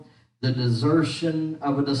The desertion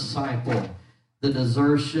of a disciple. The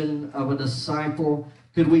desertion of a disciple.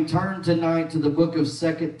 Could we turn tonight to the book of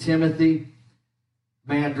 2 Timothy?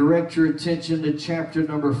 May I direct your attention to chapter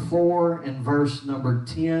number 4 and verse number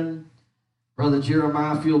 10. Brother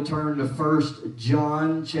Jeremiah, if you'll turn to 1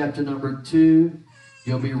 John chapter number 2,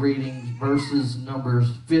 you'll be reading verses numbers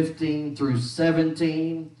 15 through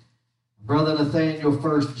 17. Brother Nathaniel,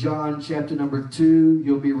 1 John chapter number 2,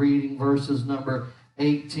 you'll be reading verses number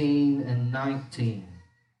 18 and 19.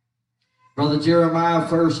 Brother Jeremiah,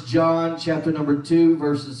 1 John chapter number 2,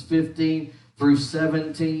 verses 15 through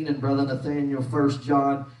 17. And Brother Nathaniel, 1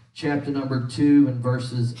 John chapter number 2 and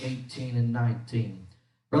verses 18 and 19.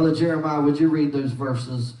 Brother Jeremiah, would you read those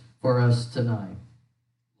verses for us tonight?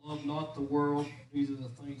 Love not the world, neither the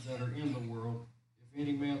things that are in the world. If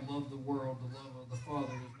any man love the world, the love of the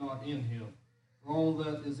Father is not in him. For all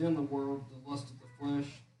that is in the world, the lust of the flesh,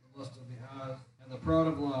 the lust of the eyes, and the pride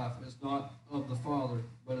of life is not of the Father,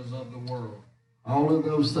 but is of the world. All of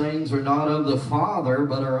those things are not of the Father,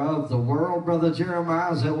 but are of the world, Brother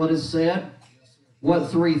Jeremiah. Is that what it said? Yes, sir. What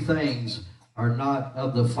three things are not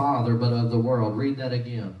of the Father, but of the world? Read that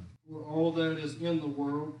again. For all that is in the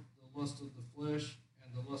world, the lust of the flesh,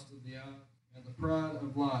 and the lust of the eye, and the pride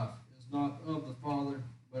of life is not of the Father,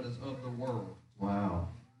 but is of the world. Wow.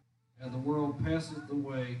 And the world passeth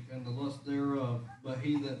away, and the lust thereof, but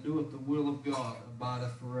he that doeth the will of God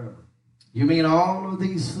abideth forever. You mean all of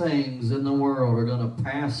these things in the world are going to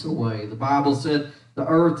pass away? The Bible said the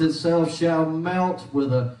earth itself shall melt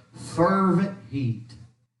with a fervent heat.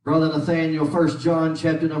 Brother Nathaniel, 1 John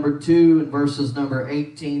chapter number 2 and verses number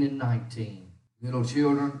 18 and 19. Little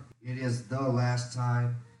children, it is the last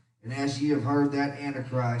time. And as ye have heard that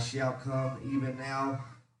Antichrist shall come, even now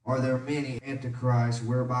are there many Antichrists,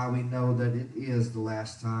 whereby we know that it is the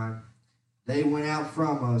last time. They went out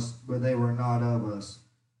from us, but they were not of us.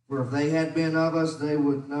 For if they had been of us, they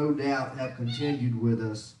would no doubt have continued with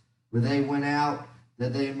us. But they went out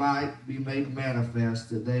that they might be made manifest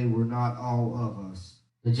that they were not all of us.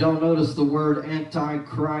 Did y'all notice the word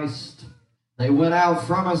Antichrist? They went out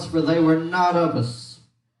from us, for they were not of us.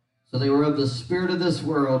 So they were of the spirit of this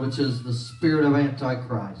world, which is the spirit of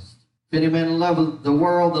Antichrist. If any man love the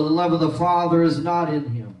world, the love of the Father is not in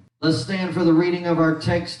him. Let's stand for the reading of our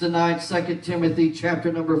text tonight, 2 Timothy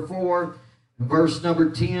chapter number 4, verse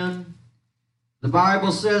number 10. The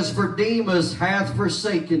Bible says, For Demas hath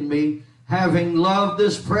forsaken me, having loved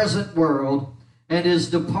this present world, and is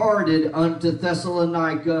departed unto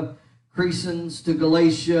Thessalonica, Crescens to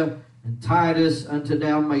Galatia, and Titus unto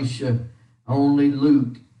Dalmatia. Only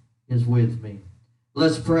Luke is with me.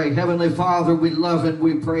 Let's pray. Heavenly Father, we love and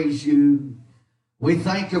we praise you. We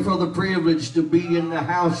thank you for the privilege to be in the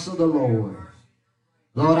house of the Lord.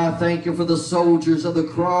 Lord, I thank you for the soldiers of the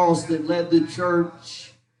cross that led the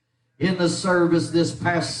church in the service this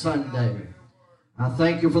past Sunday. I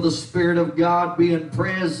thank you for the Spirit of God being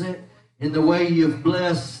present in the way you've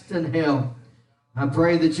blessed and helped. I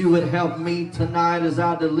pray that you would help me tonight as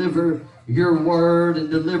I deliver your word and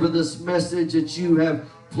deliver this message that you have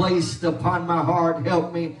placed upon my heart.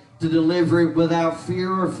 Help me to deliver it without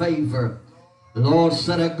fear or favor. Lord,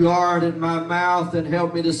 set a guard in my mouth and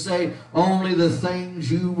help me to say only the things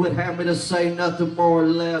you would have me to say, nothing more or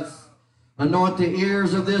less. Anoint the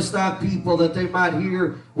ears of this thy people that they might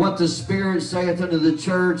hear what the Spirit saith unto the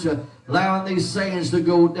church, allowing these sayings to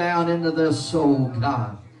go down into their soul,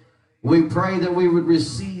 God. We pray that we would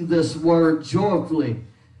receive this word joyfully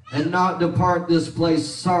and not depart this place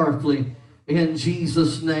sorrowfully. In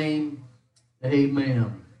Jesus' name,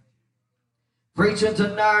 amen. Preaching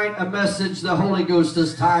tonight a message the Holy Ghost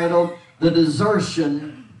has titled, The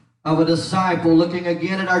Desertion of a Disciple. Looking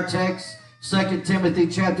again at our text, 2 Timothy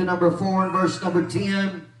chapter number 4 and verse number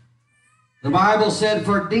 10. The Bible said,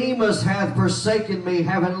 For Demas hath forsaken me,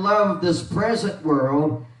 having loved this present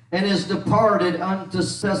world, and is departed unto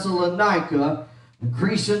Thessalonica, and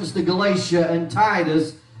Crescens to Galatia, and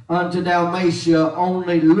Titus unto Dalmatia.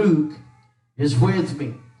 Only Luke is with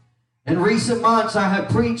me. In recent months, I have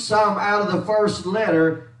preached some out of the first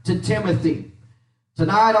letter to Timothy.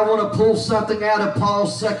 Tonight, I want to pull something out of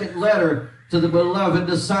Paul's second letter to the beloved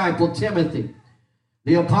disciple, Timothy.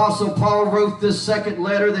 The Apostle Paul wrote this second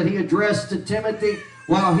letter that he addressed to Timothy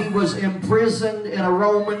while he was imprisoned in a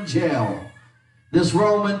Roman jail. This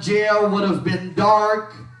Roman jail would have been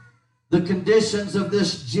dark. The conditions of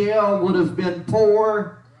this jail would have been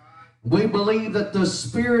poor. We believe that the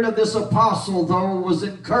spirit of this apostle, though, was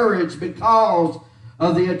encouraged because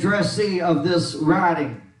of the addressee of this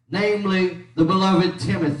writing, namely the beloved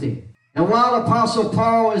Timothy. And while Apostle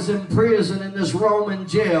Paul is in prison in this Roman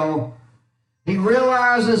jail, he He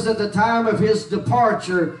realizes that the time of his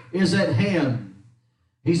departure is at hand.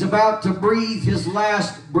 He's about to breathe his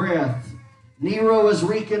last breath. Nero is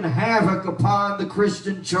wreaking havoc upon the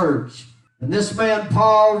Christian church. And this man,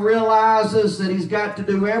 Paul, realizes that he's got to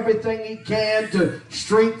do everything he can to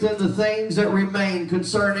strengthen the things that remain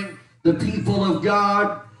concerning the people of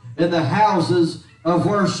God and the houses of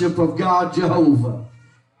worship of God Jehovah.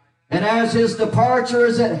 And as his departure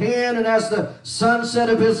is at hand, and as the sunset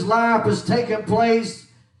of his life has taken place,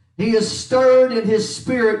 he is stirred in his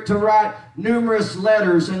spirit to write numerous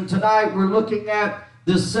letters. And tonight we're looking at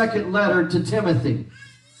the second letter to Timothy.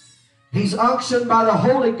 He's unctioned by the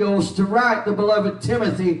Holy Ghost to write the beloved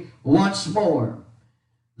Timothy once more.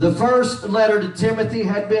 The first letter to Timothy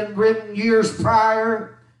had been written years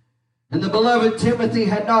prior, and the beloved Timothy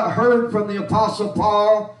had not heard from the Apostle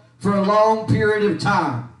Paul for a long period of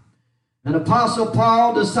time. And Apostle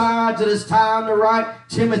Paul decides that it's time to write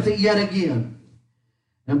Timothy yet again.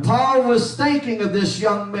 And Paul was thinking of this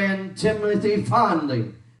young man, Timothy,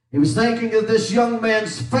 fondly. He was thinking of this young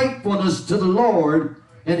man's faithfulness to the Lord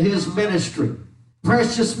and his ministry.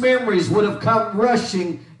 Precious memories would have come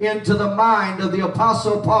rushing into the mind of the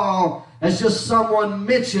Apostle Paul as just someone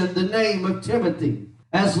mentioned the name of Timothy.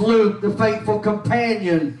 As Luke, the faithful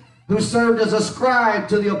companion who served as a scribe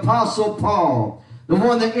to the Apostle Paul, the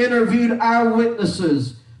one that interviewed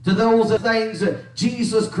eyewitnesses to those things that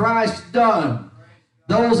Jesus Christ done,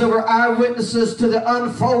 those that were eyewitnesses to the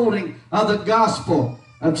unfolding of the gospel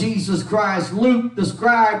of Jesus Christ. Luke, the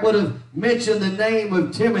scribe, would have mentioned the name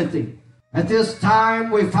of Timothy. At this time,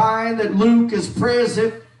 we find that Luke is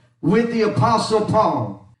present with the Apostle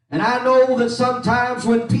Paul. And I know that sometimes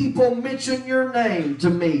when people mention your name to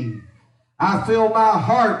me, I feel my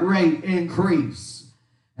heart rate increase.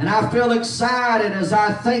 And I feel excited as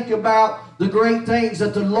I think about the great things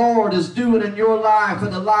that the Lord is doing in your life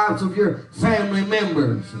and the lives of your family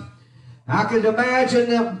members. I can imagine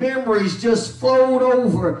that memories just flowed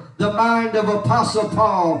over the mind of Apostle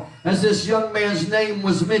Paul as this young man's name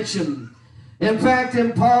was mentioned. In fact,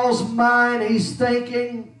 in Paul's mind, he's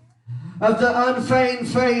thinking of the unfeigned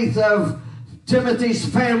faith of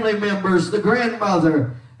Timothy's family members, the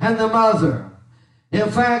grandmother and the mother. In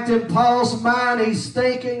fact, in Paul's mind, he's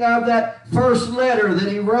thinking of that first letter that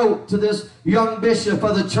he wrote to this young bishop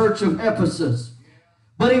of the church of Ephesus.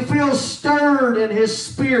 But he feels stirred in his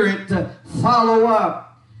spirit to follow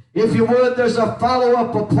up. If you would, there's a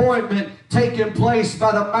follow-up appointment taking place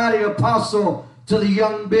by the mighty apostle to the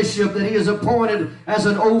young bishop that he is appointed as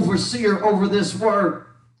an overseer over this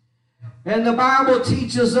work. And the Bible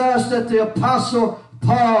teaches us that the apostle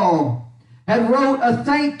Paul had wrote a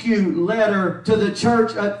thank you letter to the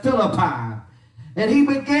church at Philippi. And he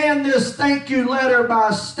began this thank you letter by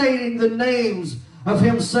stating the names of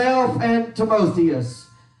himself and Timotheus.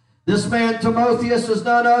 This man Timotheus is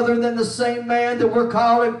none other than the same man that we're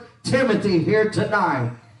calling Timothy here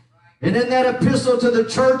tonight. And in that epistle to the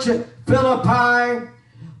church at Philippi,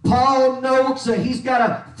 Paul notes that he's got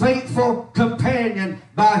a faithful companion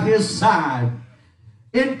by his side.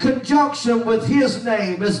 In conjunction with his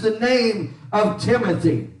name is the name of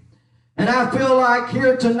Timothy. And I feel like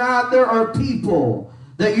here tonight there are people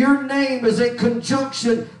that your name is in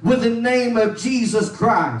conjunction with the name of Jesus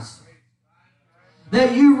Christ.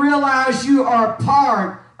 That you realize you are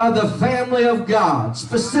part of the family of God.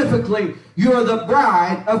 Specifically, you're the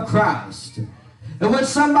bride of Christ. And when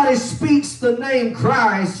somebody speaks the name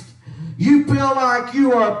Christ, you feel like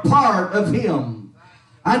you are part of him.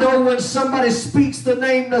 I know when somebody speaks the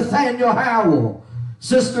name Nathaniel Howell,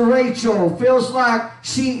 Sister Rachel feels like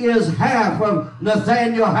she is half of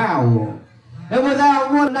Nathaniel Howell. And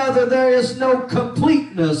without one another, there is no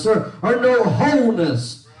completeness or no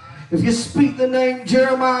wholeness. If you speak the name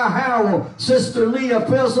Jeremiah Howell, Sister Leah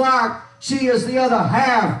feels like she is the other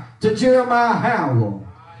half to Jeremiah Howell.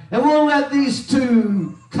 And we'll let these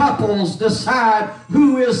two couples decide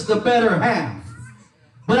who is the better half.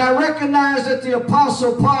 But I recognize that the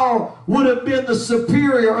Apostle Paul would have been the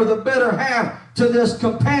superior or the better half to this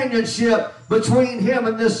companionship between him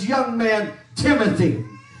and this young man, Timothy.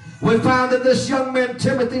 We find that this young man,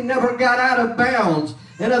 Timothy, never got out of bounds.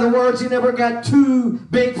 In other words, he never got too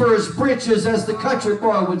big for his britches, as the country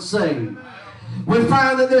boy would say. We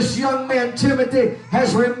find that this young man, Timothy,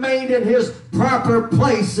 has remained in his proper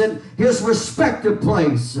place, in his respective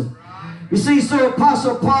place. You see, so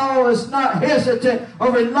Apostle Paul is not hesitant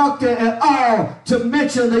or reluctant at all to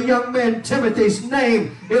mention the young man Timothy's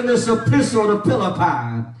name in this epistle to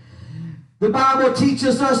Philippi. The Bible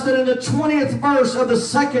teaches us that in the 20th verse of the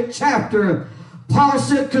 2nd chapter, Paul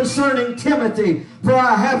said concerning Timothy, "For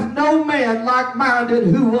I have no man like-minded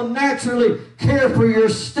who will naturally care for your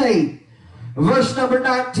state, Verse number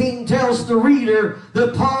 19 tells the reader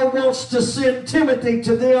that Paul wants to send Timothy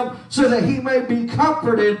to them so that he may be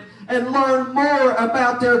comforted and learn more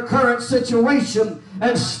about their current situation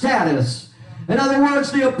and status. In other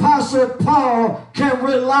words, the Apostle Paul can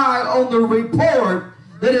rely on the report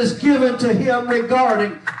that is given to him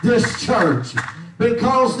regarding this church,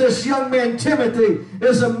 because this young man Timothy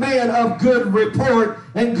is a man of good report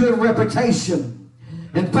and good reputation.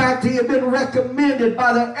 In fact, he had been recommended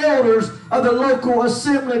by the elders of the local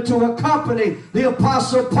assembly to accompany the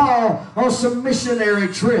Apostle Paul on some missionary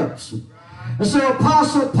trips. And so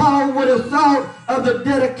Apostle Paul would have thought of the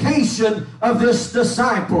dedication of this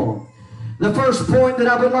disciple. The first point that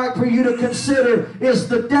I would like for you to consider is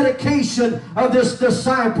the dedication of this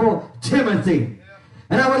disciple, Timothy.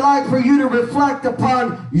 And I would like for you to reflect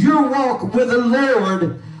upon your walk with the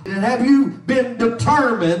Lord. And have you been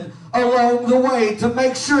determined along the way to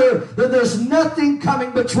make sure that there's nothing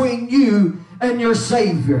coming between you and your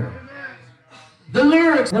Savior? The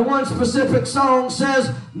lyrics in one specific song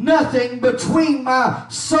says, "Nothing between my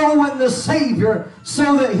soul and the Savior,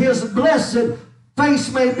 so that his blessed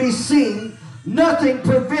face may be seen. Nothing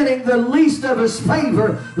preventing the least of his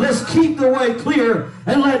favor. Let's keep the way clear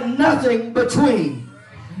and let nothing between."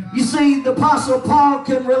 You see, the Apostle Paul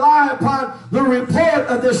can rely upon the report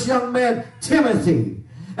of this young man, Timothy.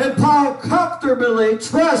 And Paul comfortably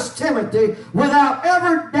trusts Timothy without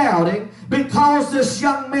ever doubting, because this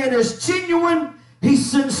young man is genuine, he's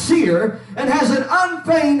sincere, and has an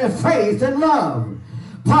unfeigned faith and love.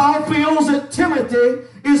 Paul feels that Timothy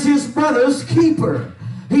is his brother's keeper.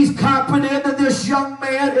 He's confident that this young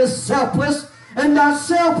man is selfless and not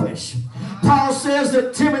selfish. Paul says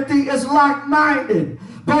that Timothy is like-minded.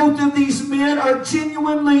 Both of these men are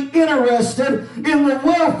genuinely interested in the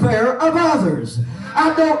welfare of others.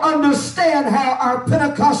 I don't understand how our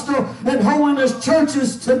Pentecostal and holiness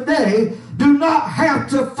churches today do not have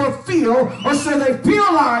to fulfill, or so they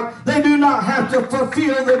feel like they do not have to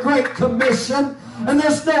fulfill, the Great Commission. And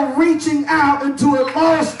there's no reaching out into a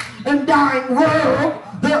lost and dying world.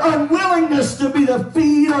 Their unwillingness to be the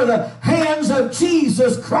feet or the hands of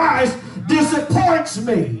Jesus Christ disappoints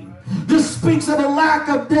me. This speaks of a lack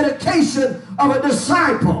of dedication of a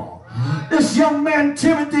disciple. This young man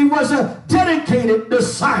Timothy was a dedicated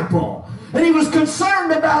disciple, and he was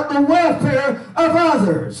concerned about the welfare of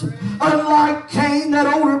others. Unlike Cain,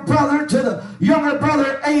 that older brother to the younger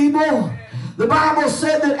brother Abel, the Bible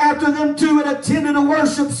said that after them two had attended a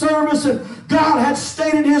worship service and God had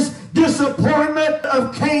stated his disappointment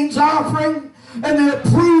of Cain's offering and the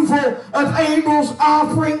approval of Abel's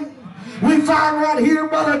offering, we find right here,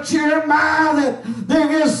 Brother Jeremiah, that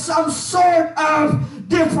there is some sort of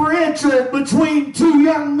differential between two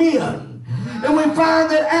young men. And we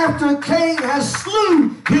find that after Cain has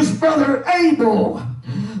slew his brother Abel,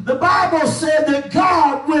 the Bible said that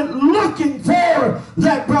God went looking for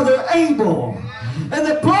that brother Abel. And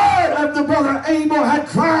the blood of the brother Abel had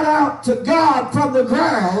cried out to God from the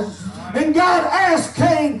ground. And God asked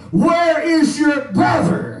Cain, "Where is your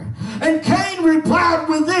brother?" And Cain replied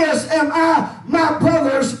with this, "Am I my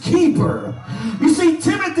brother's keeper?" You see,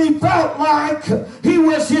 Timothy felt like he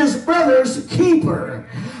was his brother's keeper.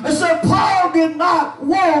 And so Paul did not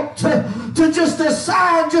want to just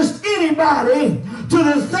assign just anybody to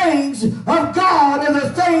the things of God and the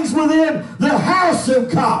things within the house of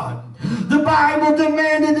God. The Bible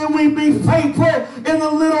demanded that we be faithful in the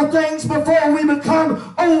little things before we become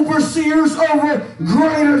overseers over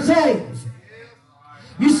greater things.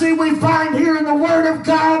 You see, we find here in the Word of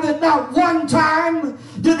God that not one time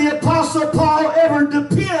did the Apostle Paul ever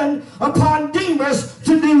depend upon Demas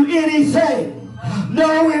to do anything.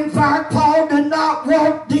 No, in fact, Paul did not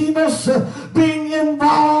want Demas being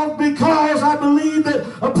involved, because I believe that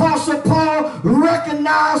Apostle Paul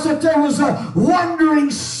recognized that there was a wandering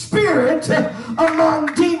spirit among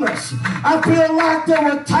Demas. I feel like there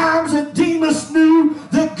were times that Demas knew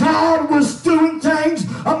that God was doing things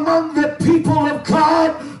among the people of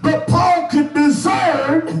God, but Paul could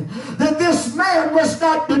discern that this man was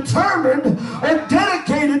not determined or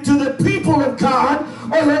dedicated to the people of God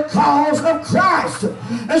or the cause of Christ.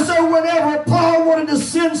 And so whenever Paul wanted to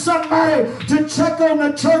send somebody to check on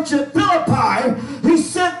the church at Philippi, he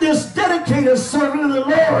sent this dedicated servant of the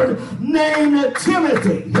Lord named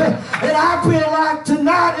Timothy. And I feel like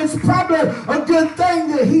tonight it's probably a good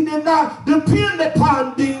thing that he did not depend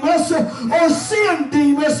upon Demas or send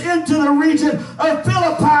Demas into the region of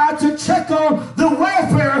Philippi to check on the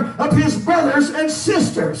welfare of his brothers and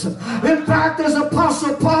sisters. In fact, as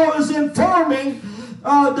Apostle Paul is informing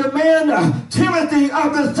the man Timothy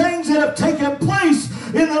of the things that have taken place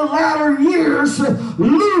in the latter years,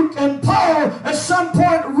 Luke and Paul at some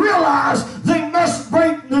point realized they must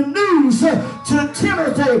break the news to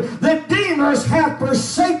Timothy that Demas had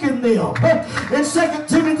forsaken them. In 2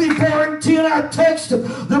 Timothy 4:10, our text,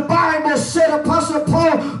 the Bible said, Apostle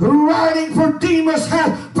Paul, writing, for Demas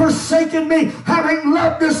hath forsaken me, having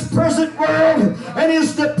loved this present world, and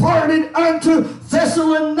is departed unto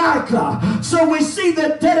Thessalonica. So we see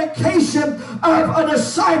the dedication of a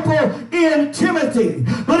disciple in Timothy.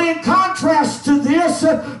 But in contrast to this,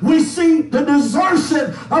 we see the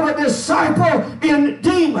desertion of a disciple in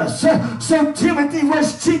Demas. So Timothy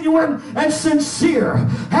was genuine and sincere.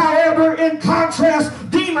 However, in contrast,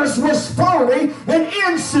 Demas was phony and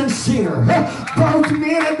insincere. Both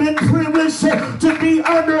men have been privileged to be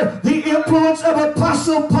under the influence of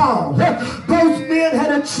Apostle Paul. Both men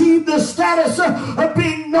had achieved the status of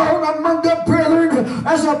being known among the brethren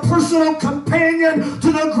as a personal companion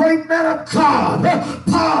to the great man of God,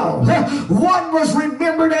 Paul. One was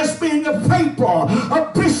remembered as being a faithful,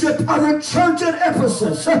 a bishop of the church at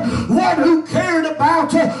Ephesus, one who cared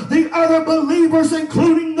about the other believers,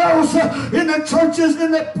 including those in the churches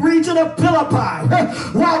in the region of Philippi,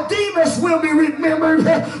 while Demas will be remembered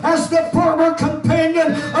as the former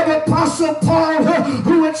companion of Apostle Paul,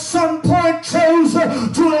 who at some point chose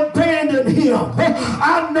to abandon him.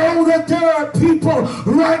 I know that there are people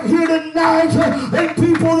right here tonight and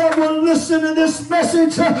people that will listen to this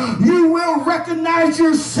message. You will recognize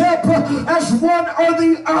yourself as one or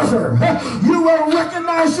the other. You will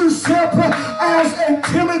recognize yourself as a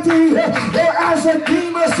Timothy or as a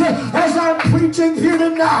Demas as I'm preaching here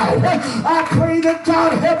tonight. I pray that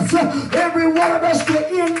God helps every one of us to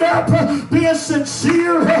end up being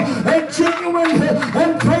sincere and genuine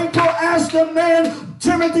and faithful as the man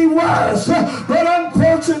Timothy was. But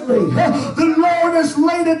unfortunately, the Lord has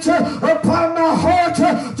laid it upon my heart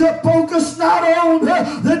to focus not on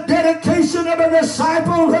the dedication of a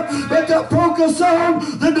disciple, but to focus on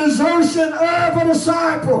the desertion of a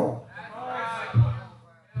disciple.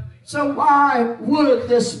 So why would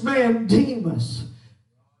this man Demas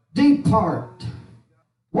depart?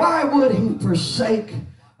 Why would he forsake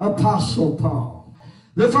Apostle Paul?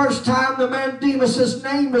 The first time the man Demas'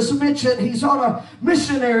 name is mentioned, he's on a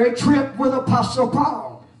missionary trip with Apostle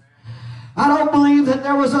Paul. I don't believe that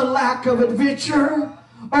there was a lack of adventure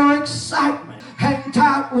or excitement. Hang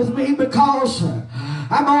tight with me, because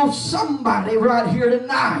I'm on somebody right here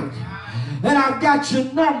tonight, and I've got your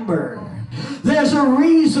number. There's a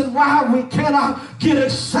reason why we cannot get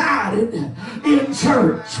excited in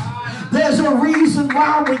church. There's a reason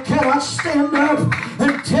why we cannot stand up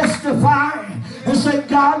and testify and say,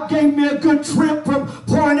 God gave me a good trip from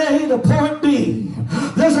point A to point B.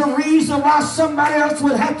 There's a reason why somebody else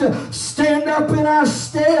would have to stand up in our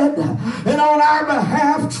stead and on our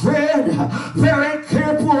behalf tread very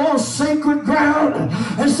careful on sacred ground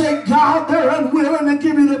and say, God, they're unwilling to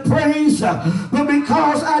give you the praise, but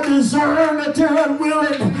because I discern that they're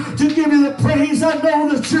unwilling to give you the praise, I know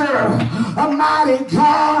that you're a mighty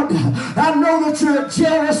God. I know that you're a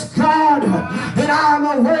jealous God, and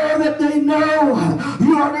I'm aware that they know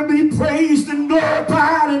you are to be praised and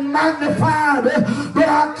glorified and magnified. But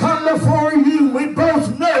I come before you. We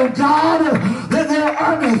both know, God, that they're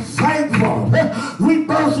unthankful. We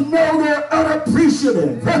both know they're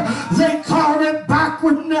unappreciative. They call it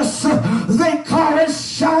backwardness. They call it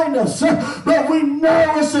shyness. But we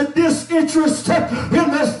know it's a disinterest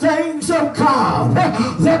in the things of God.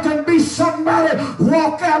 There can be somebody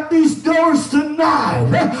walk out these doors tonight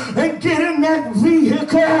and get in that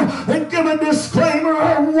vehicle and give a disclaimer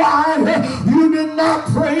on why you did not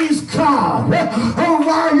praise God or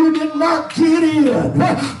why you did not get in.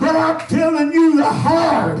 But I'm telling you, the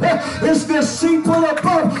heart is deceitful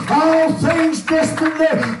above all things, desperately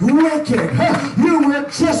wicked. You will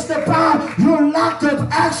justify your lack of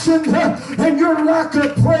action and your lack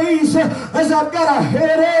of praise as I've got a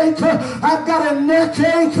headache, I've got a neck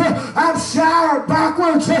ache, I'm showered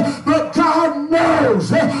backwards, but God knows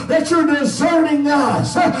that you're deserting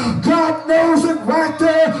us. God knows it right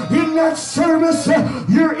there in that service,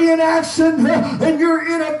 your inaction and your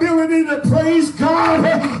inability to praise God.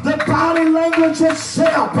 The body language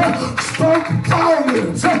itself spoke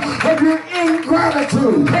volumes of your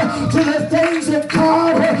ingratitude to the things that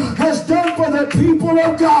God has done for the people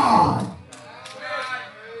of God.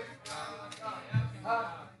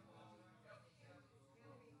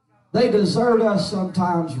 They desert us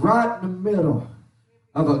sometimes right in the middle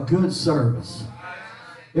of a good service.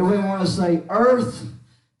 If we want to say earth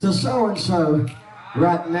to so-and-so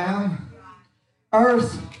right now,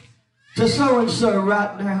 earth to so-and-so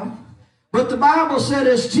right now. But the Bible said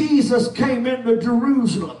as Jesus came into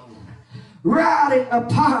Jerusalem, riding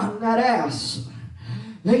upon that ass.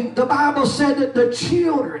 The Bible said that the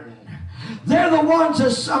children, they're the ones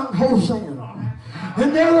that sung Hosanna.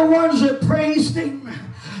 And they're the ones that praised him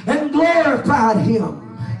and glorified him.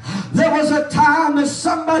 There was a time that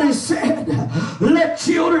somebody said, let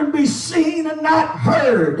children be seen and not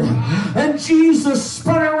heard. And Jesus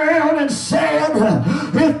spun around and said,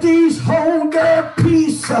 if these hold their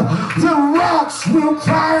peace, the rocks will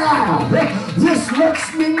cry out. This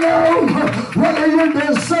lets me know whether you're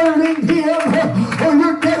deserting him or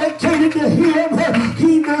you're dedicated to him,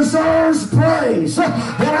 he deserves praise.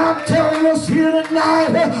 And I'm telling us here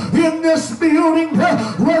tonight in this building,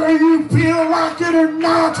 whether you feel like it or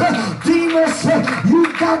not, Demas,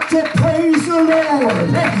 you got to praise the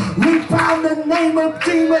Lord. We found the name of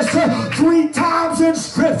Demas 3 times in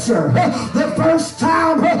Scripture. The first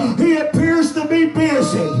time he appears to be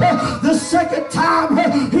busy. The second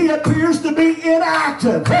time he appears to be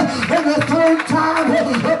inactive. And the third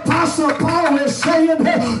time Apostle Paul is saying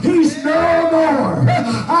he's no more.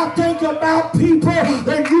 I think about people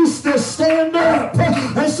that used to stand up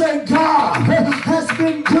and say, God has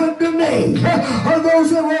been good to me. Or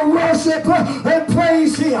those that will worship and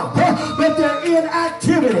praise him, but they're in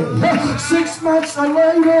activity. 6 months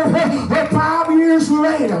later or 5 years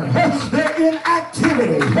later, they're in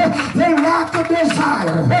activity. They lack a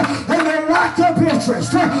desire and they lack of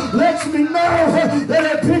interest. Lets me know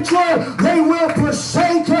that eventually they will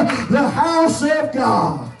forsake the house of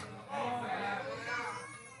God.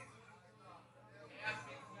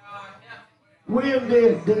 When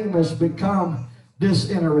did Demas become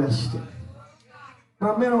disinterested?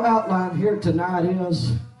 My mental outline here tonight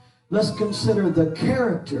is, let's consider the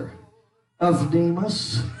character of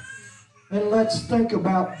Demas, and let's think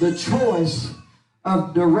about the choice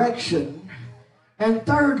of direction. And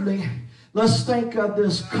thirdly, let's think of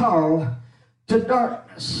this call to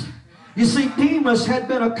darkness. You see, Demas had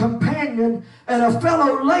been a companion and a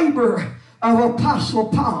fellow laborer of Apostle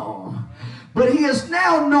Paul, but he is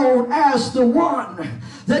now known as the one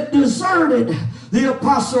that deserted the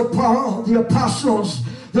Apostle Paul, the apostles,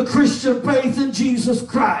 the Christian faith in Jesus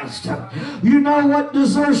Christ. You know what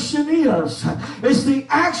desertion is? It's the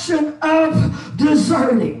action of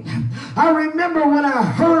deserting. I remember when I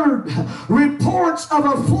heard reports of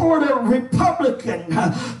a Florida Republican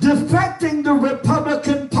defecting the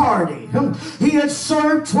Republican Party. He had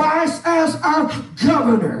served twice as our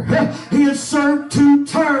governor. He had served 2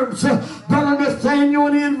 terms. Brother Nathaniel,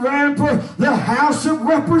 and he ran for the House of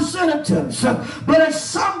Representatives. But at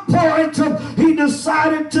some point, he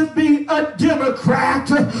decided to be a Democrat,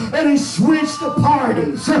 and he switched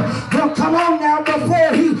parties. Now, come on now,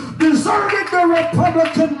 before he deserted the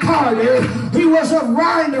Republican Party, he was a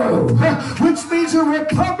rhino, which means a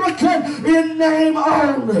Republican in name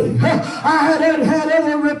only. I had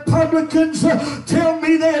other Republicans tell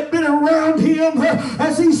me they had been around him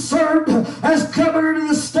as he served as governor of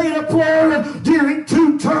the state of Florida during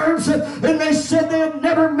 2 terms, and they said they had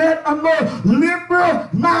never met a more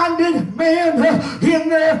liberal-minded man in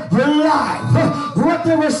their life. What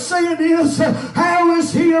they were saying is, how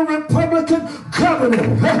is he a Republican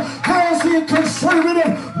governor? How is he a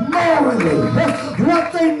conservative morally?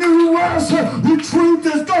 What they knew was the truth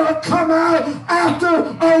is going to come out after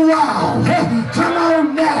a while. Come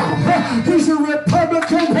on now. He's a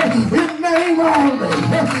Republican in name only.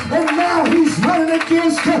 And now he's running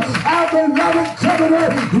against our beloved governor,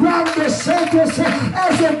 Ron DeSantis,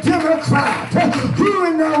 as a Democrat. Who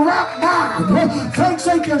in their right mind thinks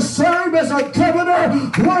they can serve as a governor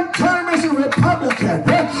 1 term as a Republican,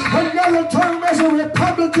 another term as a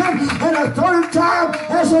Republican, and a 3rd time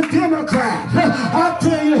as a Democrat? I'll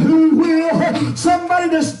tell you who will. Somebody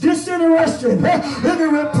that's disinterested in the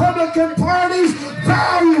Republican Party's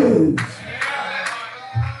values.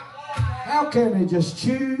 How can they just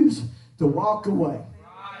choose to walk away?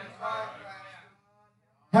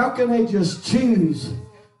 How can they just choose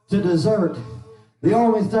to desert the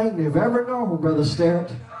only thing they've ever known, Brother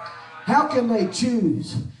Sterrett? How can they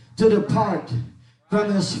choose to depart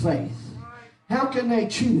from this faith? How can they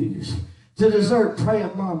choose to desert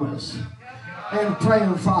praying mamas and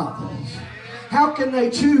praying fathers? How can they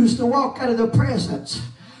choose to walk out of the presence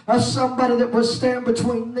of somebody that would stand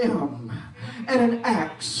between them and an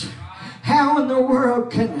axe? How in the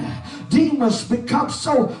world can Demas become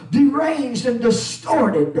so deranged and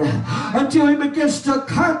distorted until he begins to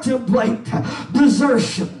contemplate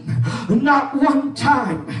desertion? Not 1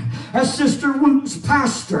 time, as Sister Wooten's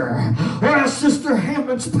pastor or as Sister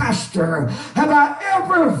Hammond's pastor, have I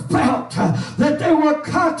ever felt that they were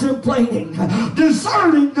contemplating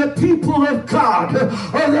deserting the people of God.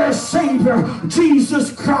 God or their Savior,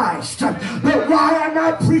 Jesus Christ. But why am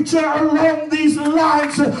I preaching along these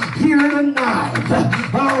lines here tonight?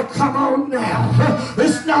 Oh, come on now.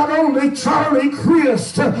 It's not only Charlie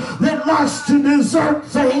Crist that likes to desert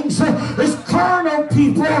things. It's carnal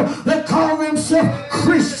people that call themselves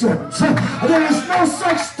Christians. There is no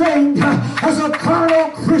such thing as a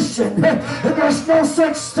carnal Christian. And there's no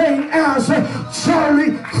such thing as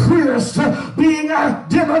Charlie Crist being a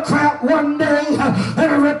Democrat one day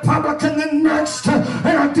and a Republican the next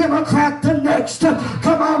and a Democrat the next.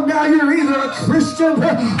 Come on now, you're either a Christian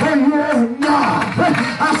or you're not.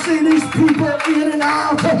 I see these people in and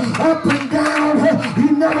out, up and down.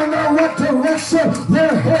 You never know what direction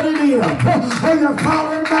they're headed in. Or you're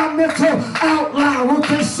following my mental outline. We're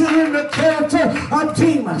considering the character of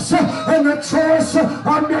Demas and the choice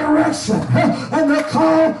of direction and the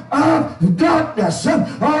call of darkness.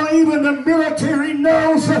 Or even the military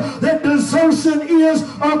knows that desertion is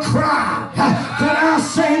a crime. Can I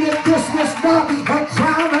say that this was not a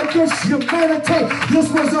crime against humanity?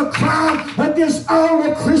 This was a crime against all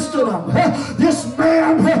of Christendom. This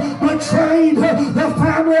man betrayed the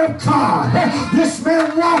family of God. This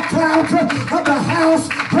man walked out of the house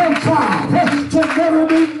of God to never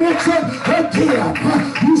be mentioned again.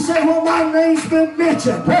 You say, well, my name's been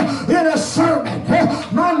mentioned in a sermon.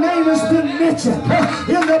 My name has been mentioned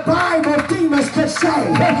in the Bible. Demas could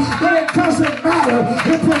say, but it doesn't matter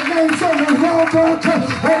if your name's in the wrong book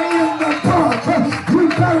or in the book. You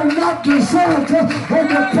better not desert or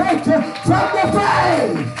depart from the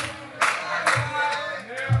faith.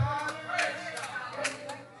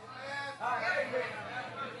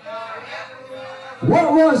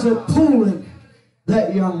 What was it pulling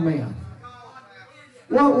that young man?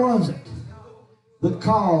 What was it? The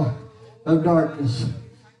call of darkness.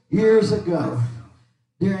 Years ago,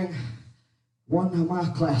 during one of my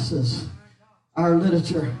classes, our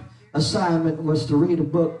literature assignment was to read a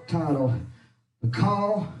book titled The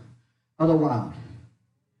Call of the Wild.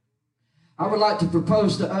 I would like to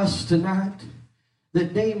propose to us tonight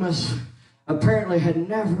that Demas apparently had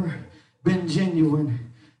never been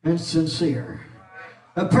genuine and sincere.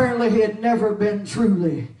 Apparently he had never been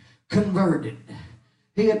truly converted.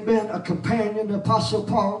 He had been a companion to Apostle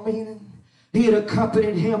Paul, meaning he had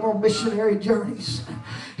accompanied him on missionary journeys.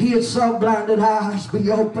 He had saw blinded eyes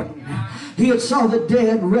be opened. He had saw the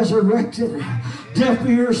dead resurrected. Deaf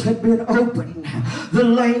ears had been opened. The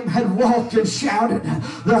lame had walked and shouted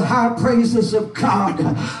the high praises of God.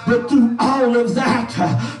 But through all of that,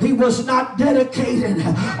 he was not dedicated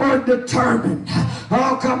or determined.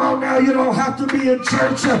 Oh, come on now. You don't have to be in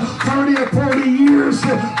church 30 or 40 years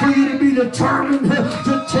for you to be determined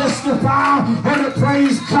to testify or to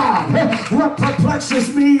praise God. What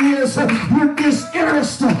perplexes me is your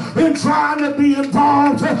disinterest in trying to be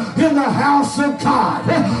involved in the house of God.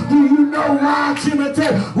 Do you know why Timothy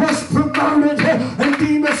was promoted and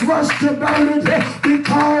Demas was demoted?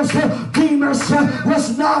 Because Demas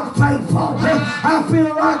was not faithful. I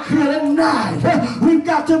feel like here tonight we've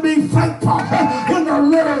got to be faithful in the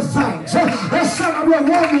little things. There's some of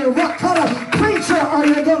you wondering, what kind of preacher are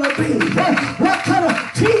you going to be? What kind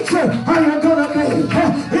of teacher are you going to be?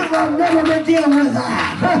 It will never begin with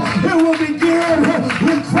that. It will begin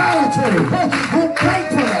with gratitude and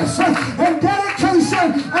thankfulness and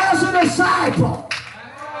dedication as a disciple.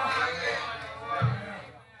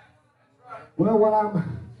 Well, when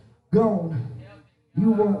I'm gone,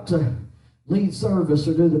 you want to lead service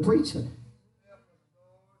or do the preaching.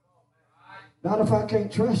 Not if I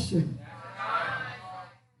can't trust you.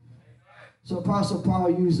 So Apostle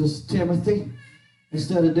Paul uses Timothy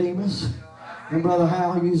instead of Demas. And Brother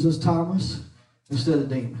Hal uses Thomas instead of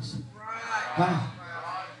Demas.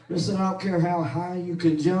 Listen, I don't care how high you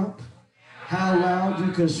can jump, how loud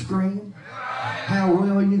you can scream, how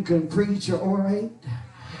well you can preach or orate.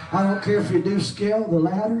 I don't care if you do scale the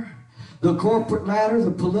ladder, the corporate ladder,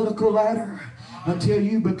 the political ladder, until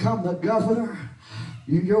you become the governor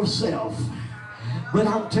you yourself. But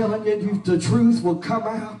I'm telling you, the truth will come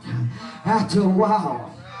out after a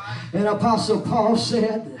while. And Apostle Paul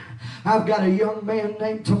said, I've got a young man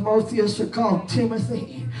named Timotheus, or called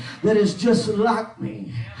Timothy, that is just like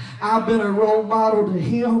me. I've been a role model to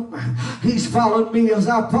him. He's followed me as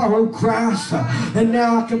I followed Christ. And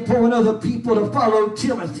now I can point other people to follow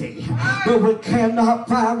Timothy. But we cannot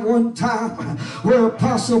find one time where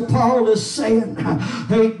Apostle Paul is saying,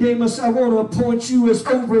 hey, Demas, I want to appoint you as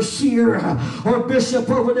overseer or bishop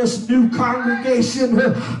over this new congregation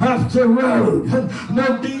up the road.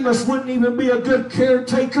 No, Demas wouldn't even be a good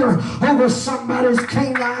caretaker over somebody's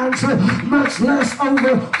canines, much less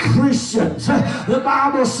over Christians. The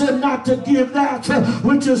Bible says said not to give that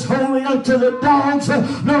which is holy unto the dogs,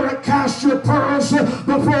 nor to cast your pearls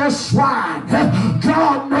before swine.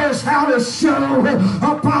 God knows how to show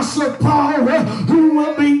Apostle Paul who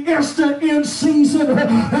will be instant in season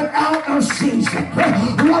and out of season.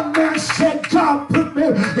 One man said, God put me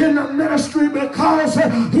in the ministry because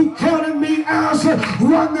he counted me as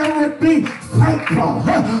one that would be faithful.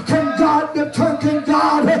 Can God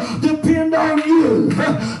depend on you?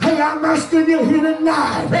 Hey, I'm asking you here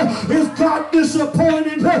tonight, is God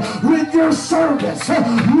disappointed with your service?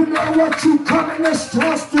 You know what you come in this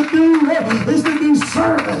house to do is to do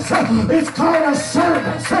service. It's called a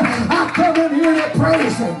service. I come in here to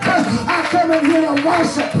praise him. I come in here to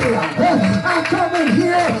worship him. I come in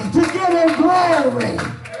here to give him glory.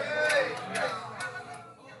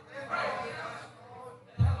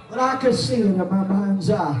 But I could see it in my mind's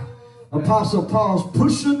eye. Apostle Paul's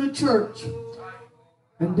pushing the church,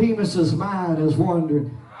 and Demas's mind is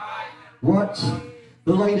wondering, what's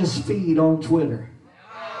the latest feed on Twitter?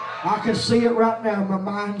 I can see it right now in my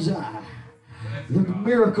mind's eye. The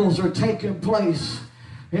miracles are taking place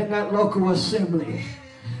in that local assembly,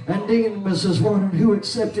 and Demas is wondering who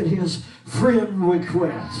accepted his friend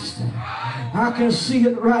request. I can see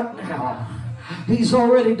it right now. He's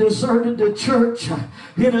already deserted the church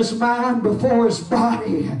in his mind before his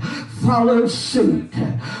body follows suit.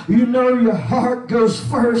 You know your heart goes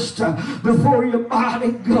first before your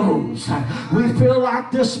body goes. We feel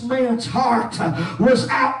like this man's heart was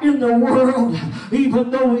out in the world,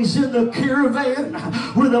 even though he's in the caravan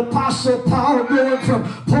with Apostle Paul going from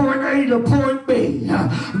point A to point B.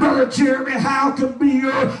 Brother Jeremy Howe can be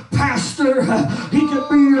your pastor. He can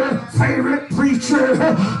be your favorite preacher.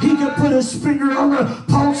 He can put his finger on the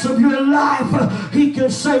pulse of your life. He can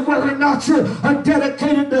say whether or not you're a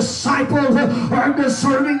dedicated disciple or a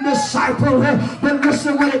discerning disciple. But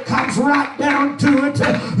listen, when it comes right down to it,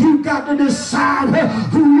 you've got to decide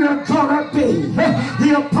who you're gonna be.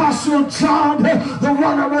 The Apostle John, the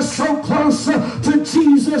one that was so close to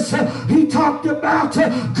Jesus, he talked about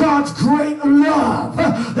God's great love,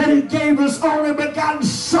 that he gave his only begotten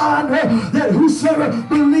Son, that whosoever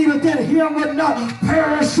believeth in him would not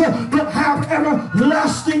perish but have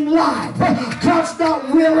everlasting life. God's not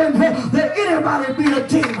willing that anybody be a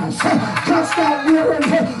Demas. God's not willing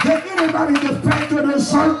that anybody defect or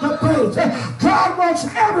desert the faith. God wants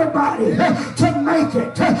everybody to make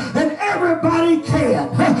it, and everybody can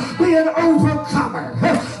be an overcomer.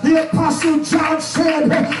 The Apostle John said in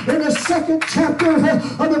the 2nd chapter of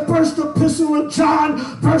the 1st epistle of John,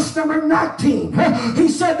 verse number 19, he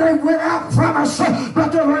said they went out from us,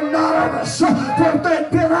 but they were not of us. For if they'd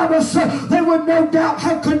been of us, they would no doubt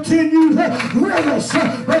have continued with us.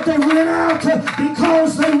 But they went out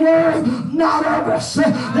because they were not of us,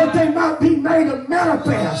 that they might be made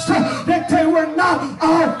manifest, that they were not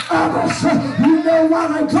all of us. You know why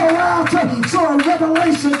they go out? So a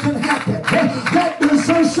revelation can happen. That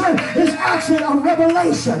desertion is actually a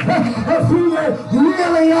revelation of who they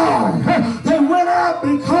really are. They went out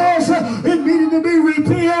because it needed to be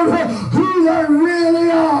revealed who they really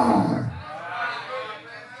are.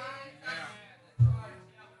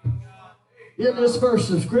 In this verse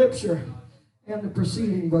of Scripture and the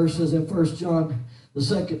preceding verses in 1 John, the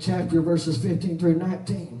 2nd chapter, verses 15 through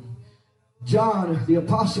 19, John, the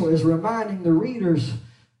apostle, is reminding the readers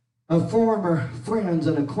of former friends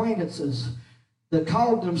and acquaintances that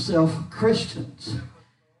called themselves Christians.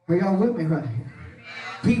 Are y'all with me right here?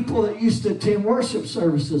 People that used to attend worship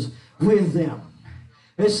services with them.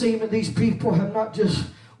 It seemed that these people have not just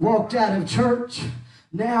walked out of church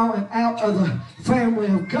now and out of the family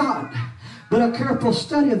of God, but a careful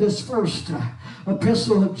study of this first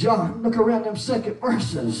epistle of John, look around them 2nd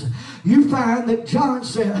verses, you find that John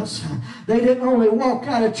says they didn't only walk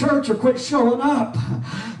out of church or quit showing up.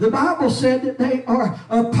 The Bible said that they are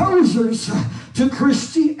opposers to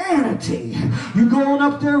Christianity. You go on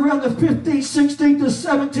up there around the 15th, 16th to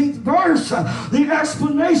 17th verse, the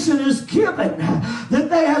explanation is given that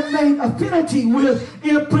they have made affinity with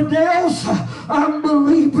infidels,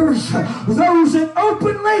 unbelievers, those that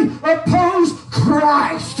openly oppose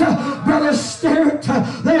Christ. Brother Sterrett,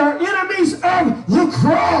 they are enemies of the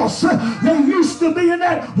cross. They used to be in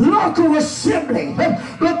that local assembly,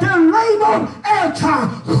 but they're labeled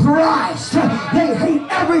anti-Christ. They hate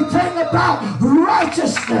everything about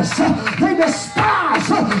righteousness. They despise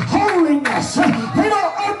holiness. They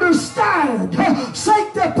don't understand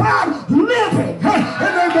sanctified living,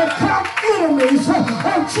 and they become enemies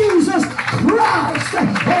of Jesus Christ.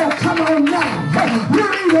 Oh, come on now.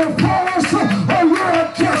 You're either for us or you're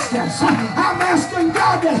against us. I'm asking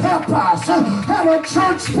God to help us have a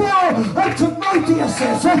church full of Timotheus,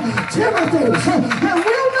 Timothys, that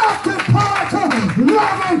will not not depart,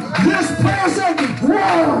 loving this present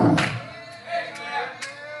world.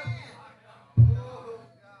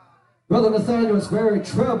 Brother Nathaniel, it's very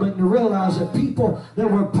troubling to realize that people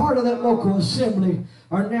that were part of that local assembly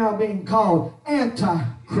are now being called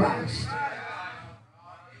anti-Christ.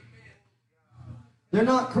 They're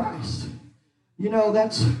not Christ. You know,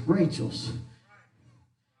 that's Rachel's.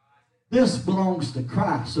 This belongs to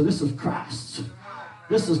Christ, so this is Christ's.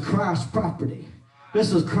 This is Christ's property.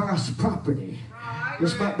 This is Christ's property.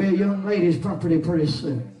 This might be a young lady's property pretty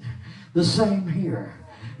soon. The same here.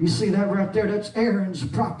 You see that right there? That's Aaron's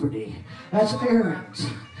property. That's Aaron's.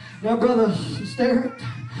 Now, Brother Sterrett,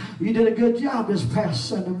 you did a good job this past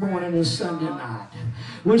Sunday morning and Sunday night.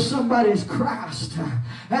 When somebody's Christ,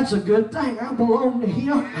 that's a good thing. I belong to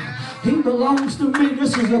him. He belongs to me.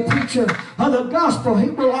 This is a preacher of the gospel. He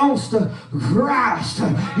belongs to Christ.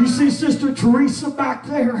 You see Sister Teresa back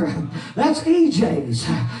there? That's EJ's.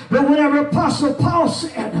 But whenever Apostle Paul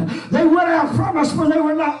said, they went out from us for they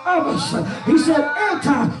were not of us, he said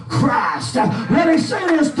anti-Christ. What he's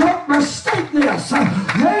saying is, don't mistake this.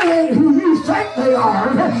 They ain't who you think they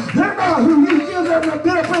are. They're not who you give them the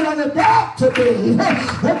benefit of the doubt to be.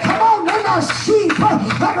 Come on, they're not sheep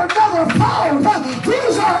of another fold.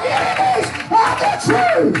 These are enemies of the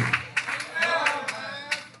truth.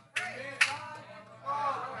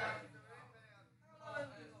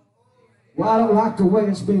 Well, I don't like the way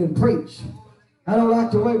it's being preached. I don't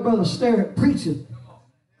like the way Brother Sterrett preaching.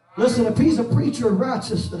 Listen, if he's a preacher of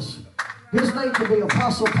righteousness, his name could be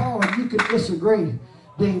Apostle Paul, and you can disagree,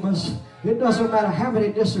 Demas. It doesn't matter how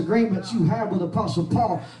many disagreements you have with Apostle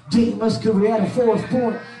Paul, Demas, because we had a fourth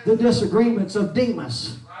point, the disagreements of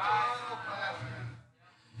Demas.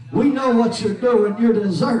 We know what you're doing. You're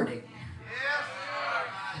deserting.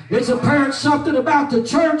 It's apparent something about the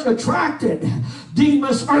church attracted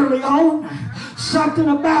Demas early on. Something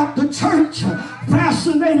about the church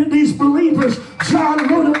fascinated these believers. John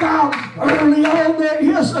wrote about early on there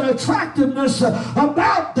is an attractiveness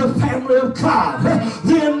about the family of God.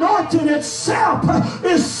 The anointing itself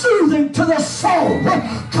is soothing to the soul.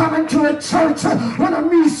 Coming to a church where the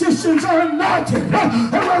musicians are anointed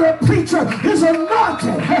and where the preacher is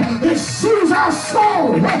anointed, it soothes our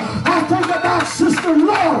soul. I think about Sister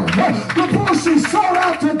Lauren before she sold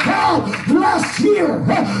out to God last year.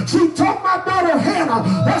 She told my daughter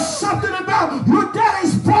Hannah, there's something about your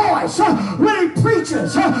daddy's voice when he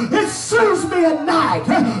preaches. It soothes me at night.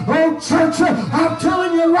 Oh, church, I'm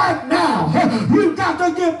telling you right now, you've got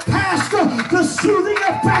to get past the soothing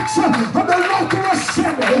effects of the local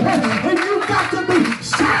assembly, and you've got to be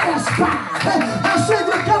satisfied. I said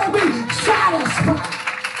you've got to be satisfied.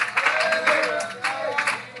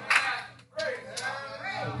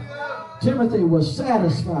 Timothy was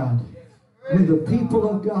satisfied with the people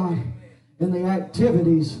of God and the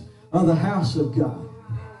activities of the house of God.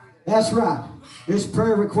 That's right. It's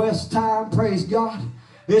prayer request time, praise God.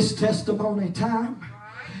 It's testimony time.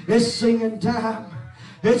 It's singing time.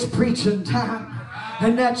 It's preaching time.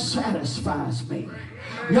 And that satisfies me.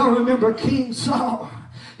 Y'all remember King Saul?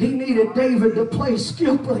 He needed David to play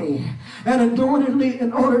skillfully and anointedly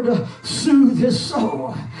in order to soothe his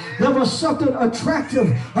soul. There was something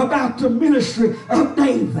attractive about the ministry of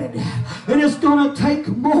David. And it's going to take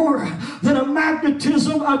more than a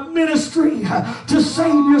magnetism of ministry to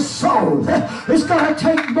save your soul. It's going to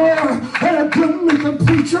take more than a good looking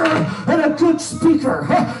preacher and a good speaker.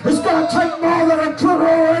 It's going to take more than a good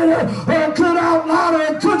orator or a good outline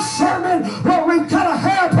or a good sermon. What we've got to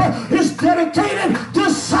have is dedicated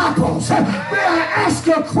disciples. May I ask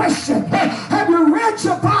you a question? Have you read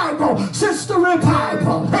your Bible since the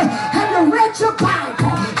revival? Have you read your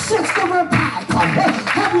Bible since the revival?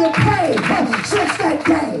 Have you prayed since that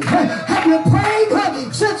day? Have you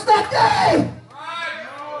prayed since that day?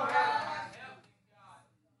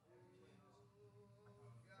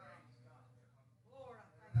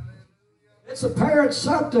 It's apparent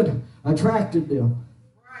something attracted them.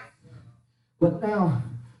 But now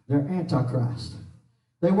they're Antichrist.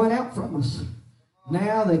 They went out from us.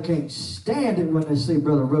 Now they can't stand it when they see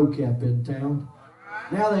Brother Rocap in town.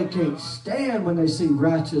 Now they can't stand when they see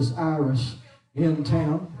Righteous Iris in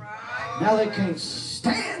town. Now they can't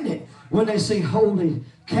stand it when they see Holy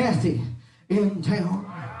Kathy in town.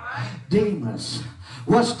 Demas,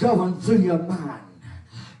 what's going through your mind?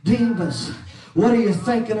 Demas, what are you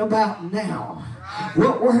thinking about now?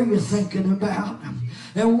 What were you thinking about?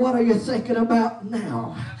 And what are you thinking about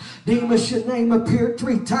now? Demas, your name appeared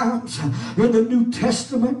 3 times in the New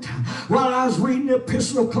Testament. While I was reading the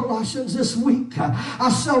Epistle of Colossians this week, I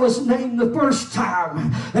saw his name the first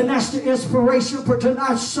time, and that's the inspiration for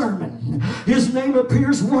tonight's sermon. His name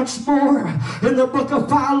appears once more in the book of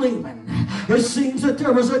Philemon. It seems that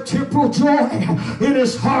there was a temporal joy in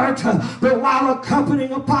his heart, but while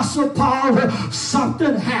accompanying Apostle Paul,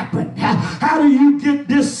 something happened. How do you get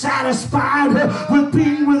dissatisfied with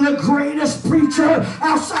being with the greatest preacher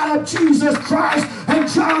outside of Jesus Christ and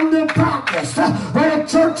John the Baptist? Well,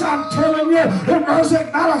 church, I'm telling you, it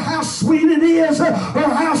doesn't matter how sweet it is or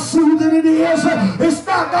how soothing it is, it's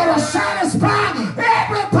not going to satisfy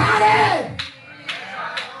everybody.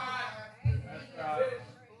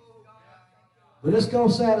 But it's going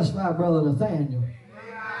to satisfy Brother Nathaniel.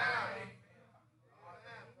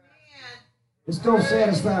 It's going to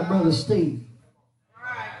satisfy Brother Steve.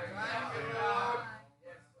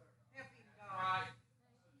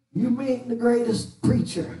 You mean the greatest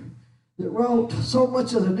preacher that wrote so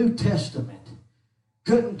much of the New Testament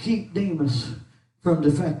couldn't keep Demas from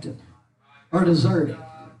defecting or deserting.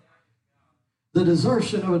 The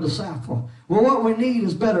desertion of a disciple. Well, what we need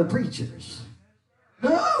is better preachers.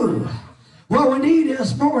 No. What we need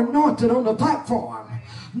is more anointed on the platform.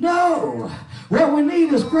 No. What we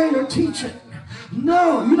need is greater teaching.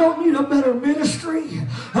 No, you don't need a better ministry,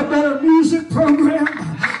 a better music program.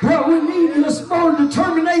 What we need is more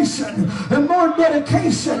determination and more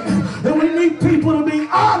dedication. And we need people to be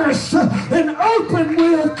honest and open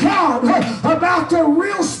with God about their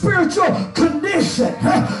real spiritual condition.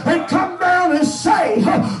 And come down and say,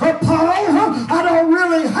 Paul, I don't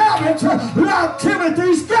really have it like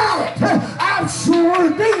Timothy's got it. I'm sure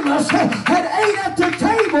Demas had ate at the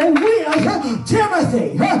table with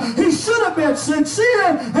Timothy. He should have been sincere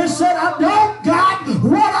and said, I don't got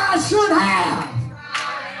what I should have.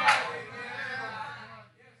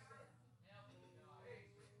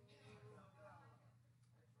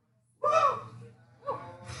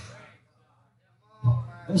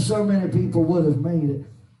 And so many people would have made it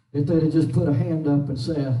if they'd have just put a hand up and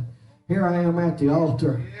said, here I am at the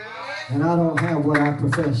altar, and I don't have what I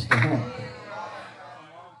profess to have.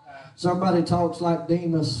 Somebody talks like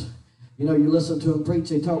Demas. You know, you listen to him preach,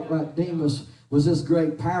 they talk like Demas was this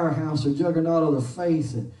great powerhouse or juggernaut of the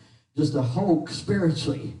faith and just a Hulk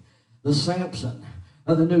spiritually, the Samson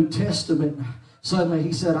of the New Testament. Suddenly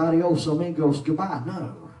he said, adios amigos, goodbye.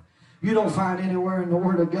 No. You don't find anywhere in the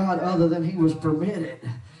Word of God other than he was permitted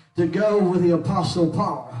to go with the Apostle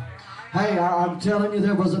Paul. Hey, I'm telling you,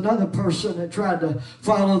 there was another person that tried to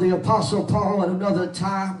follow the Apostle Paul at another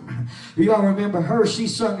time. Y'all remember her? She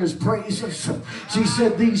sung his praises. She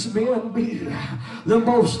said, these men be the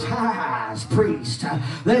Most High's priest.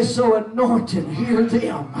 They're so anointed, hear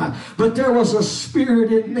them. But there was a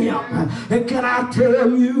spirit in them. And can I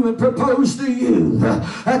tell you and propose to you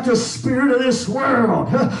that the spirit of this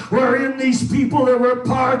world were in these people that were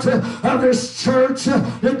part of this church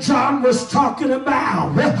that John was talking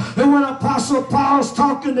about. And when Apostle Paul's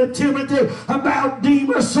talking to Timothy about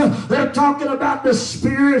Demas, they're talking about the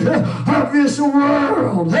spirit of this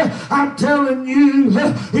world. I'm telling you,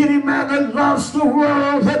 any man that loves the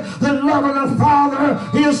world, the love of the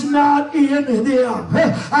Father is not in them.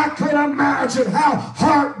 I can imagine how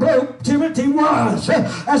heartbroken Timothy was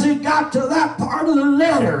as he got to that part of the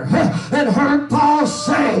letter and heard Paul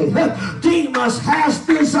say, Demas has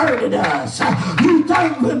deserted us. You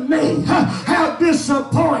think with me how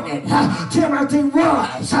disappointed Timothy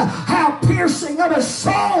was, how piercing of his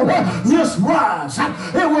soul this was.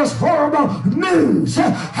 It was horrible news.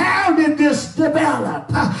 How did this develop?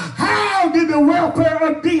 How did the welfare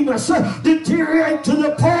of Demas deteriorate to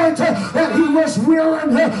the point that he was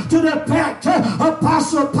willing to defect?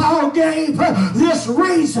 Apostle Paul gave this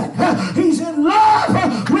reason. He's in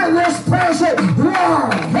love with this present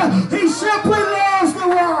world. He simply loves the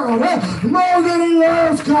world more than he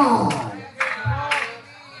loves God.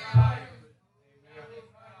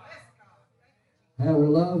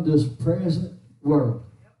 Having loved this present world.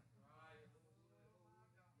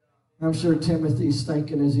 I'm sure Timothy's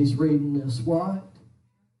thinking as he's reading this, what?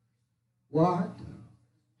 What?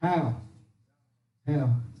 How?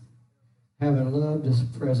 How? Having loved this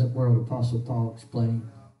present world, Apostle Paul explained.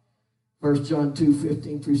 1 John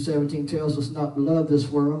 2:15 through 17 tells us not to love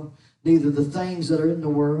this world, neither the things that are in the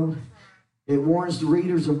world. It warns the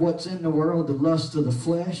readers of what's in the world, the lust of the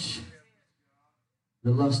flesh,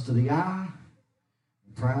 the lust of the eye,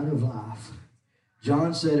 pride of life.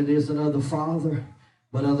 John said it isn't of the Father,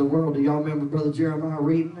 but of the world. Do y'all remember Brother Jeremiah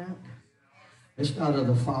reading that? It's not of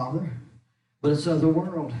the Father, but it's of the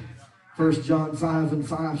world. 1 John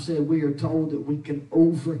 5:5 said we are told that we can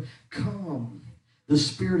overcome the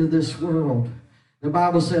spirit of this world. The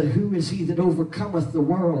Bible said, who is he that overcometh the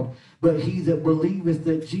world, but he that believeth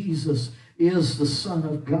that Jesus is the Son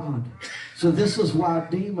of God. So this is why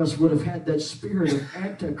Demas would have had that spirit of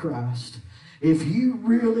Antichrist. If you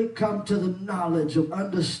really come to the knowledge of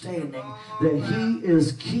understanding that he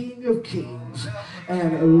is King of Kings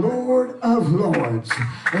and Lord of Lords,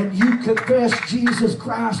 and you confess Jesus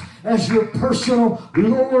Christ as your personal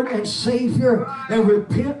Lord and Savior, and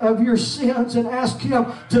repent of your sins and ask him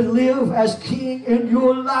to live as King in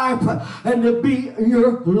your life and to be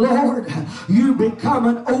your Lord, you become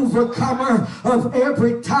an overcomer of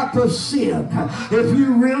every type of sin. If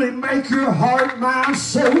you really make your heart, mind,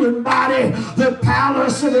 soul, and body the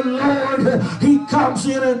palace of the Lord, he comes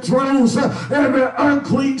in and throws every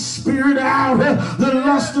unclean spirit out. The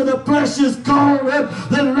lust of the flesh is gone.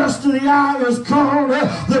 The lust of the eye is gone.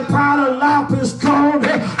 The pride of life is gone.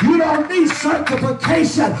 You don't need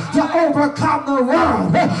sanctification to overcome the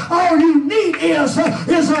world. All you need is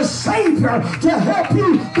a Savior to help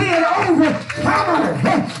you be an overcomer.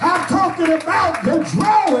 I'm talking about the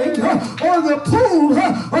drawing or the pull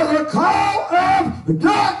or the call of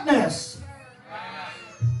darkness.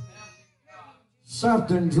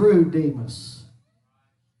 Something drew Demas.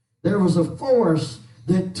 There was a force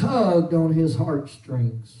that tugged on his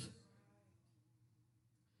heartstrings.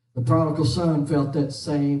 The prodigal son felt that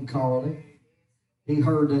same calling. He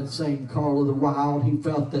heard that same call of the wild. He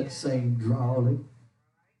felt that same drawing.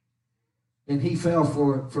 And he fell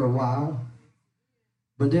for it for a while.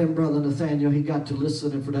 But then Brother Nathaniel, he got to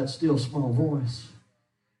listening for that still small voice.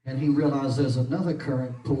 And he realized there's another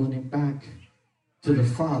current pulling him back to the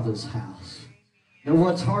Father's house. And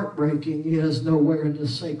what's heartbreaking is nowhere in the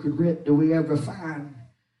sacred writ do we ever find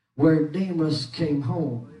where Demas came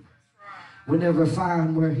home. We never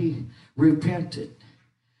find where he repented.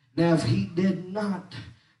 Now, if he did not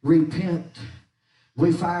repent,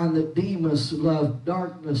 we find that Demas loved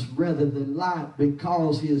darkness rather than light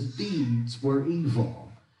because his deeds were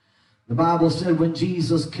evil. The Bible said when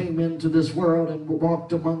Jesus came into this world and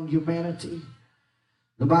walked among humanity,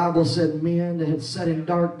 the Bible said men that had sat in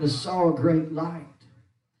darkness saw a great light.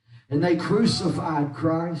 And they crucified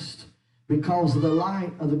Christ because of the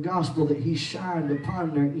light of the gospel that he shined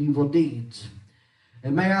upon their evil deeds.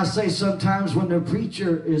 And may I say, sometimes when the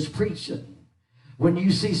preacher is preaching, when you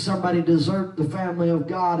see somebody desert the family of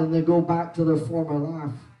God and they go back to their former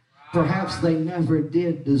life, perhaps they never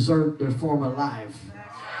did desert their former life.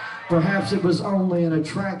 Perhaps it was only an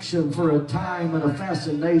attraction for a time and a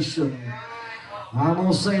fascination. I'm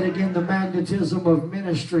going to say it again, the magnetism of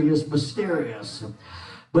ministry is mysterious.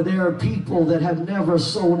 But there are people that have never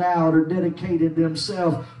sold out or dedicated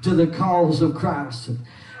themselves to the cause of Christ.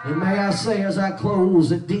 And may I say as I close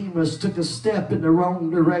that Demas took a step in the wrong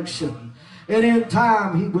direction. And in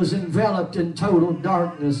time he was enveloped in total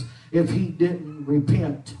darkness if he didn't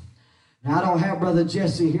repent. Now I don't have Brother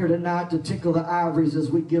Jesse here tonight to tickle the ivories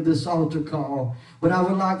as we give this altar call. But I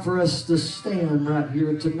would like for us to stand right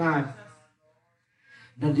here tonight.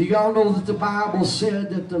 Now do y'all know that the Bible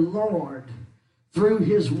said that the Lord through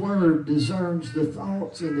his word discerns the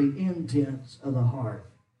thoughts and the intents of the heart.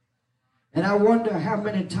 And I wonder how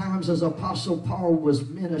many times as Apostle Paul was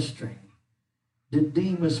ministering did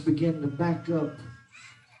Demas begin to back up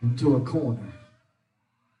into a corner.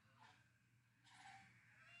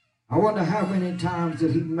 I wonder how many times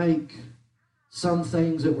did he make some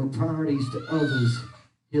things that were priorities to others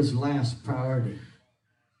his last priority.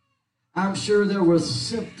 I'm sure there were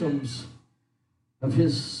symptoms of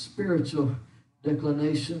his spiritual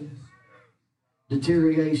declination,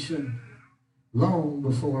 deterioration, long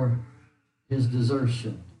before his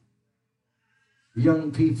desertion.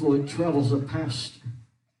 Young people, it troubles a pastor.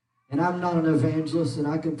 And I'm not an evangelist, and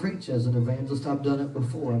I can preach as an evangelist. I've done it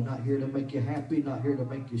before. I'm not here to make you happy, not here to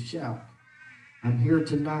make you shout. I'm here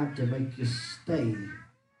tonight to make you stay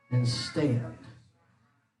and stand.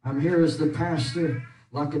 I'm here as the pastor,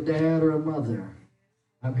 like a dad or a mother.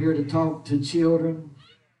 I'm here to talk to children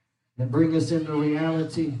and bring us into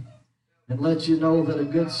reality and let you know that a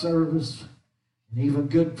good service and even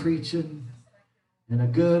good preaching and a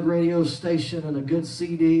good radio station and a good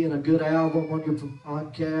CD and a good album on your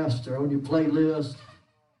podcast or on your playlist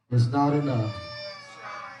is not enough.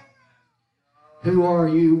 Who are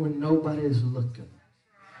you when nobody's looking?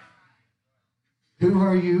 Who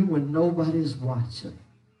are you when nobody's watching?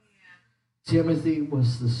 Timothy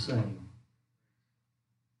was the same.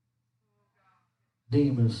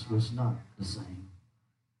 Demas was not the same.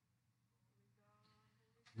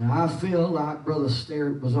 Now I feel like Brother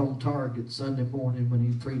Sterrett was on target Sunday morning when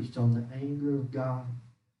he preached on the anger of God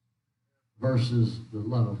versus the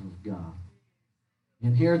love of God.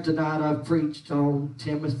 And here tonight I've preached on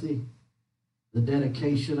Timothy, the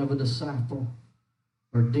dedication of a disciple,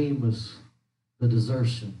 or Demas, the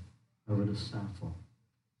desertion of a disciple.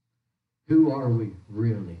 Who are we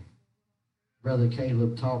really? Brother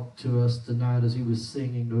Caleb talked to us tonight as he was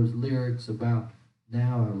singing those lyrics about,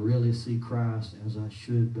 now I really see Christ as I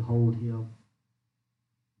should behold him.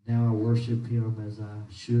 Now I worship him as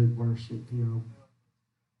I should worship him.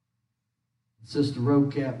 Sister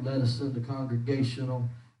Rocap led us in the congregational,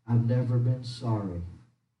 I've never been sorry.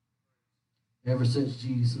 Ever since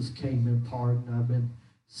Jesus came in pardon, I've been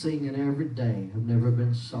singing every day, I've never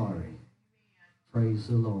been sorry. Praise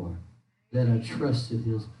the Lord. That I trusted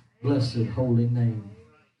his blessed holy name.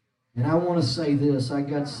 And I want to say this, I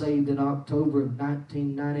got saved in October of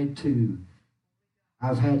 1992.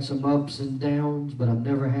 I've had some ups and downs, but I've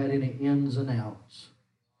never had any ins and outs.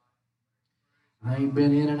 I ain't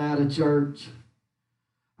been in and out of church.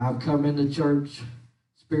 I've come into church,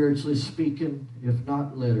 spiritually speaking, if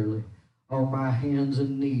not literally, on my hands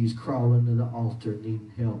and knees crawling to the altar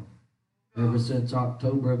needing help ever since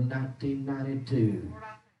October of 1992.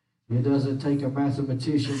 It doesn't take a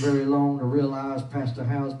mathematician very long to realize Pastor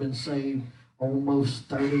Howe's been saved almost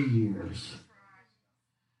 30 years.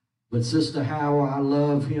 But Sister Howe, I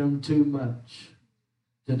love him too much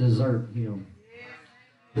to desert him.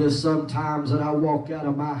 There's sometimes that I walk out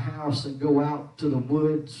of my house and go out to the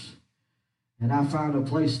woods and I find a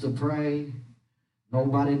place to pray.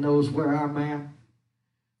 Nobody knows where I'm at.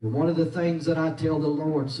 And one of the things that I tell the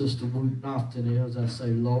Lord, Sister Wooten, often is I say,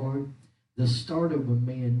 Lord, this started with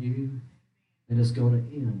me and you, and it's going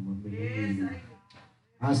to end with me and you.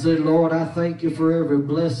 I said, Lord, I thank you for every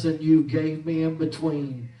blessing you gave me in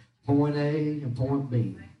between point A and point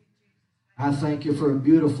B. I thank you for a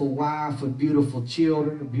beautiful wife, a beautiful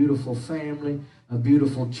children, a beautiful family, a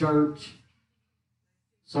beautiful church.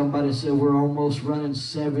 Somebody said we're almost running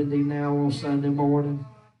 70 now on Sunday morning.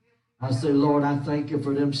 I said, Lord, I thank you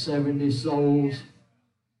for them 70 souls.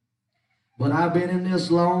 But I've been in this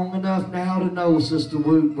long enough now to know, Sister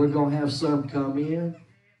Woot, we're going to have some come in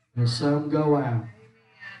and some go out.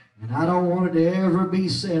 And I don't want it to ever be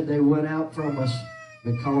said they went out from us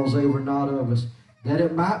because they were not of us. That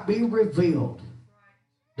it might be revealed,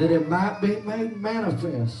 that it might be made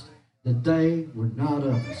manifest that they were not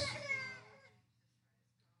of us.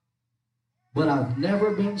 But I've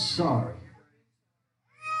never been sorry.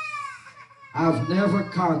 I've never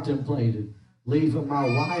contemplated leaving my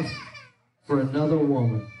wife for another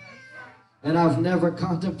woman. And I've never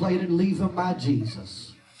contemplated leaving my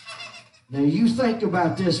Jesus. Now you think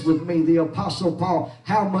about this with me, the Apostle Paul,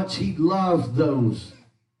 how much he loved those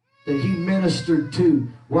that he ministered to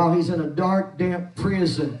while he's in a dark, damp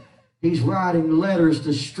prison. He's writing letters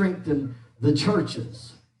to strengthen the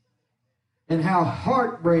churches. And how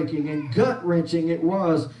heartbreaking and gut-wrenching it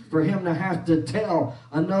was for him to have to tell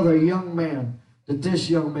another young man that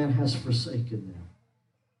this young man has forsaken them.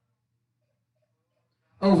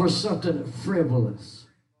 Over something frivolous.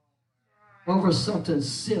 Over something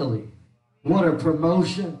silly. What, a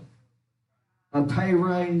promotion? A pay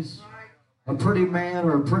raise? A pretty man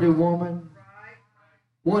or a pretty woman?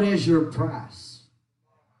 What is your price?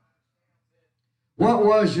 What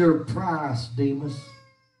was your price, Demas?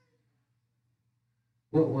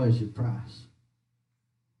 What was your price?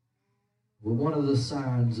 Well, one of the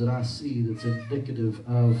signs that I see that's indicative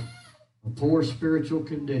of a poor spiritual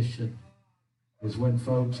condition is when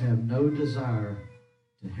folks have no desire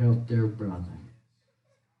to help their brother.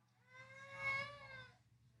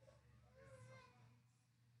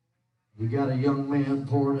 You got a young man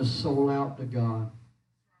pouring his soul out to God,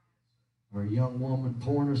 or a young woman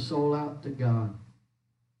pouring her soul out to God.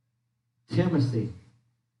 Timothy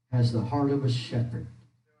has the heart of a shepherd.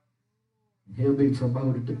 He'll be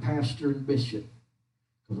promoted to pastor and bishop.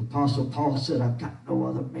 Because Apostle Paul said, I've got no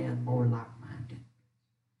other man more like-minded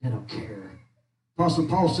that'll care. Apostle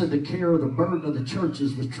Paul said the care of the burden of the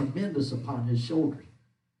churches was tremendous upon his shoulders.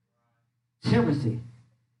 Timothy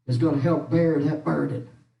is going to help bear that burden.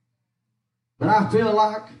 But I feel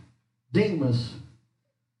like Demas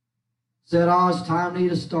said, oh, it's time to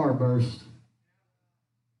eat a Starburst.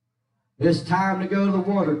 It's time to go to the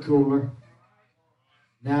water cooler.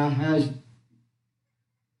 Now, has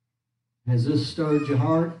this stirred your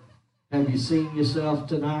heart? Have you seen yourself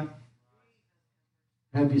tonight?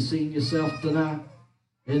 Have you seen yourself tonight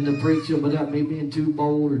in the preacher without me being too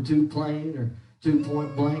bold or too plain or too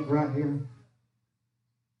point blank right here?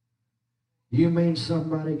 You mean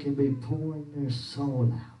somebody can be pouring their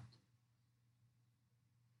soul out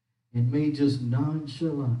and me just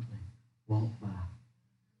nonchalantly walk by?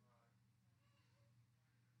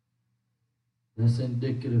 That's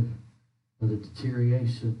indicative of the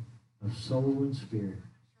deterioration of soul and spirit.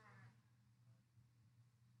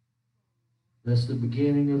 That's the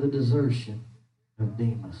beginning of the desertion of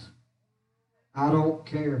Demas. I don't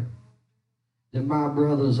care that my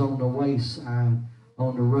brother's on the wayside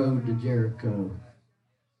on the road to Jericho.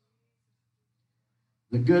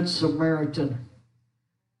 The Good Samaritan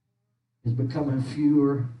is becoming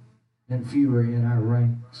fewer and fewer in our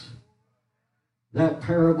ranks. That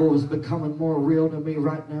parable is becoming more real to me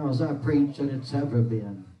right now as I preach than it's ever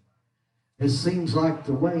been. It seems like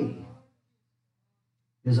the way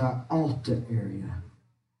is our altar area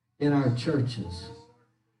in our churches,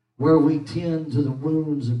 where we tend to the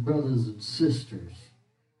wounds of brothers and sisters,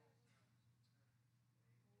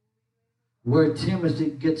 where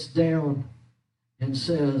Timothy gets down and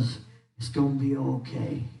says, it's going to be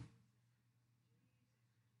okay.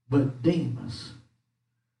 But Demas,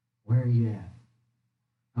 where are you at?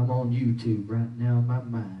 I'm on YouTube right now in my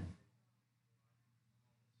mind.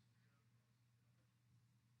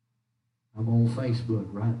 I'm on Facebook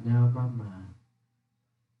right now in my mind.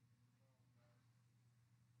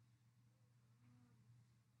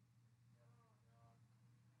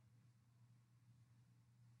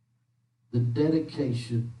 The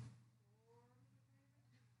dedication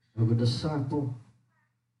of a disciple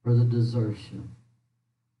or the desertion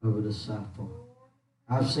of a disciple.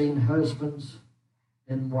 I've seen husbands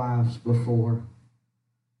and wives before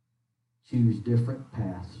choose different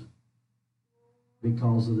paths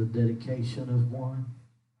because of the dedication of one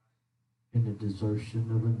and the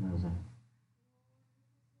desertion of another.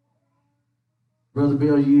 Brother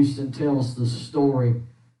Bill Houston tells the story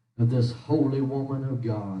of this holy woman of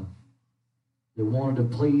God that wanted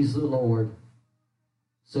to please the Lord.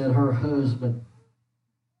 Said her husband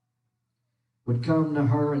would come to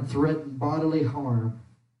her and threaten bodily harm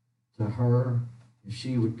to her if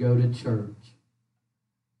she would go to church.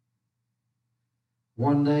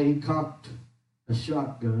 One day he cocked a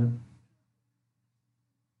shotgun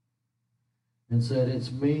and said,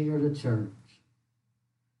 it's me or the church.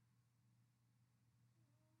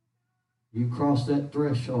 You cross that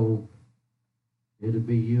threshold, it'll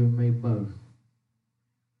be you and me both.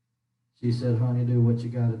 She said, honey, do what you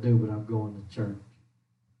got to do, but I'm going to church.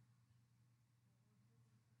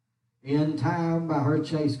 In time, by her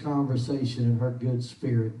chaste conversation and her good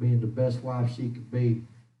spirit, being the best wife she could be,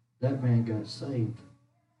 that man got saved.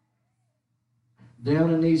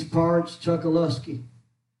 Down in these parts, Chuckaluski,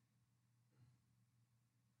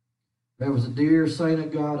 there was a dear saint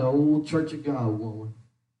of God, an old Church of God woman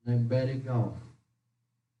named Betty Goff.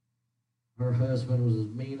 Her husband was as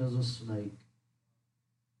mean as a snake.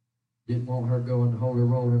 Didn't want her going to Holy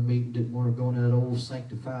Roller meeting, didn't want her going to that old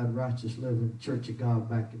sanctified, righteous living Church of God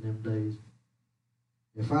back in them days.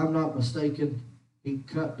 If I'm not mistaken, he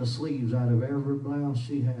cut the sleeves out of every blouse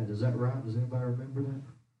she had. Is that right? Does anybody remember that?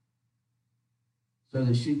 So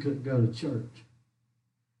that she couldn't go to church.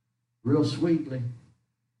 Real sweetly,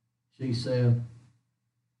 she said,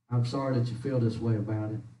 I'm sorry that you feel this way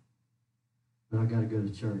about it, but I got to go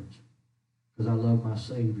to church because I love my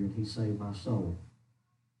Savior and he saved my soul.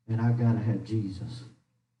 And I got to have Jesus.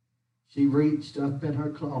 She reached up in her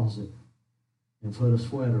closet and put a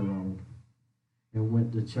sweater on and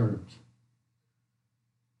went to church.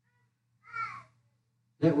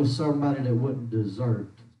 That was somebody that wouldn't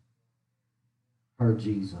desert her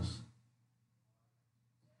Jesus.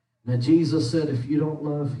 Now Jesus said, if you don't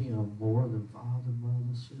love him more than father,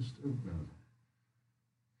 mother, sister, brother.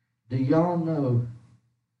 Do y'all know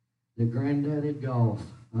that Granddaddy Goff,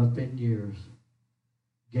 up in years,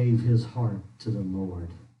 gave his heart to the Lord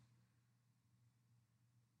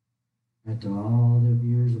after all them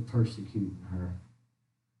years of persecuting her?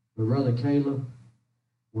 But Brother Caleb,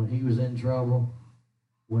 when he was in trouble,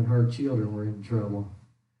 when her children were in trouble,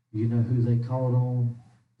 you know who they called on?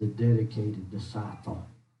 The dedicated disciple,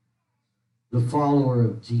 the follower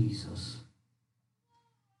of Jesus.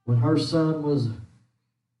 When her son was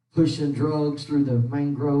pushing drugs through the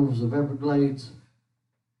mangroves of Everglades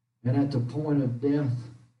and at the point of death,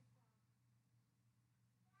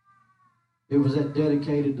 it was that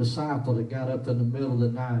dedicated disciple that got up in the middle of the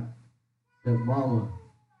night, that mama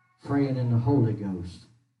praying in the Holy Ghost.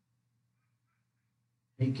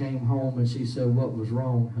 He came home and she said, what was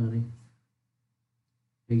wrong, honey?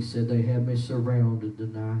 He said, they had me surrounded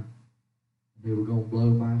tonight. They were going to blow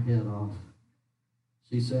my head off.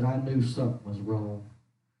 She said, I knew something was wrong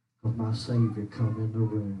because my Savior come in the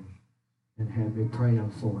room and had me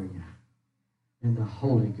praying for you. And the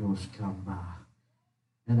Holy Ghost come by.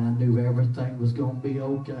 And I knew everything was going to be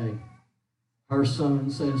okay. Her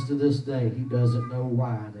son says to this day, he doesn't know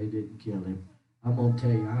why they didn't kill him. I'm going to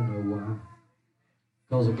tell you, I know why.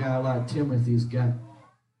 Because a guy like Timothy's got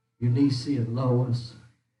Eunice and Lois.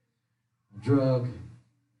 A drug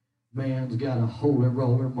man's got a holy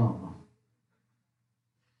roller mama.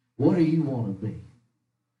 What do you want to be?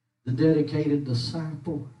 The dedicated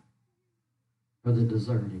disciple or the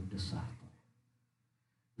deserting disciple?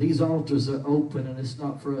 These altars are open, and it's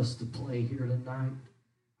not for us to play here tonight.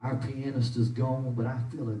 Our pianist is gone, but I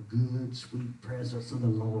feel a good, sweet presence of the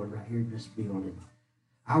Lord right here in this building.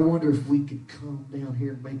 I wonder if we could come down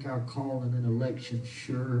here and make our calling and election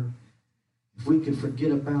sure. If we could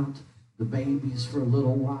forget about the babies for a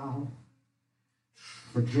little while.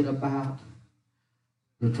 Forget about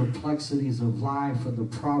the perplexities of life or the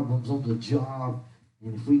problems on the job.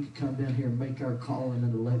 And if we could come down here and make our calling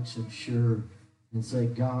and election sure and say,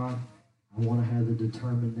 God, I want to have the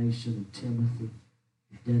determination of Timothy,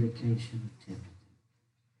 the dedication of Timothy.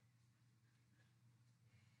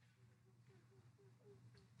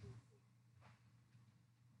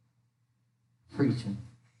 Preaching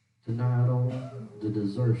tonight on the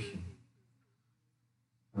desertion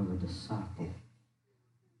of a disciple.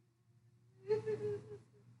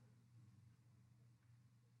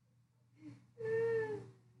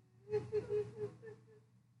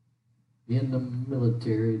 In the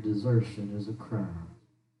military, desertion is a crime.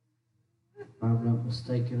 If I'm not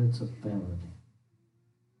mistaken, it's a felony.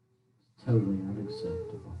 It's totally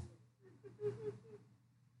unacceptable.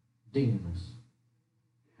 Demas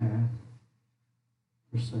hath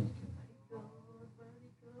forsaken me.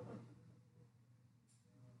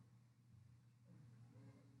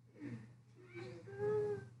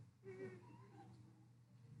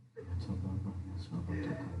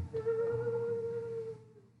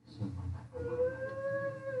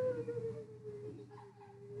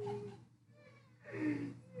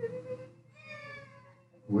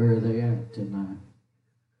 Where are they at tonight?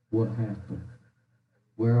 What happened?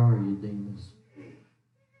 Where are you, Demas?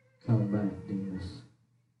 Come back, Demas.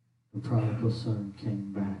 The prodigal son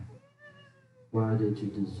came back. Why did you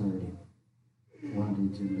desert him? Why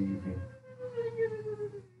did you leave him?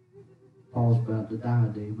 Paul's about to die,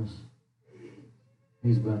 Demas.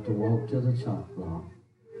 He's about to walk to the chop block.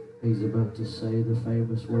 He's about to say the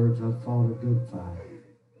famous words, I've fought a good fight.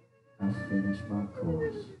 I've finished my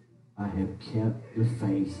course. I have kept the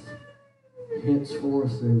faith.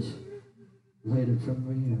 Henceforth there's waited for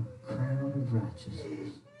me a crown of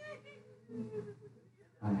righteousness.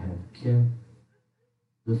 I have kept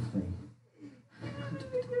the faith.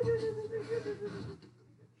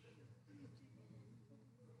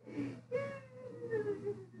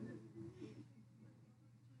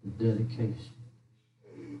 The dedication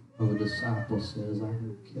of a disciple says, I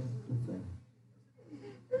have kept the faith.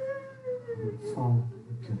 I have fought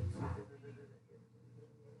a good fight.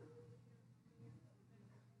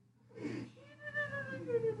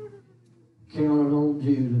 Counted on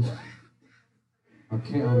Judas. I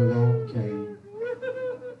counted on Cain.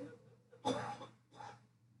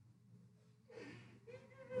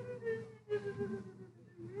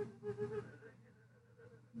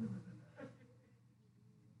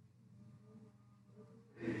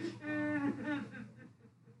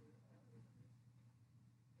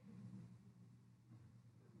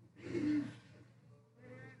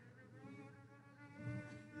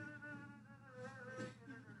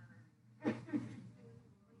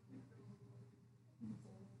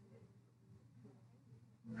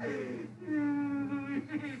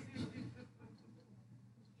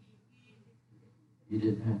 You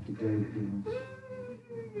didn't have to go, Demas.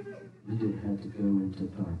 You didn't have to go into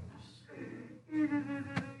darkness.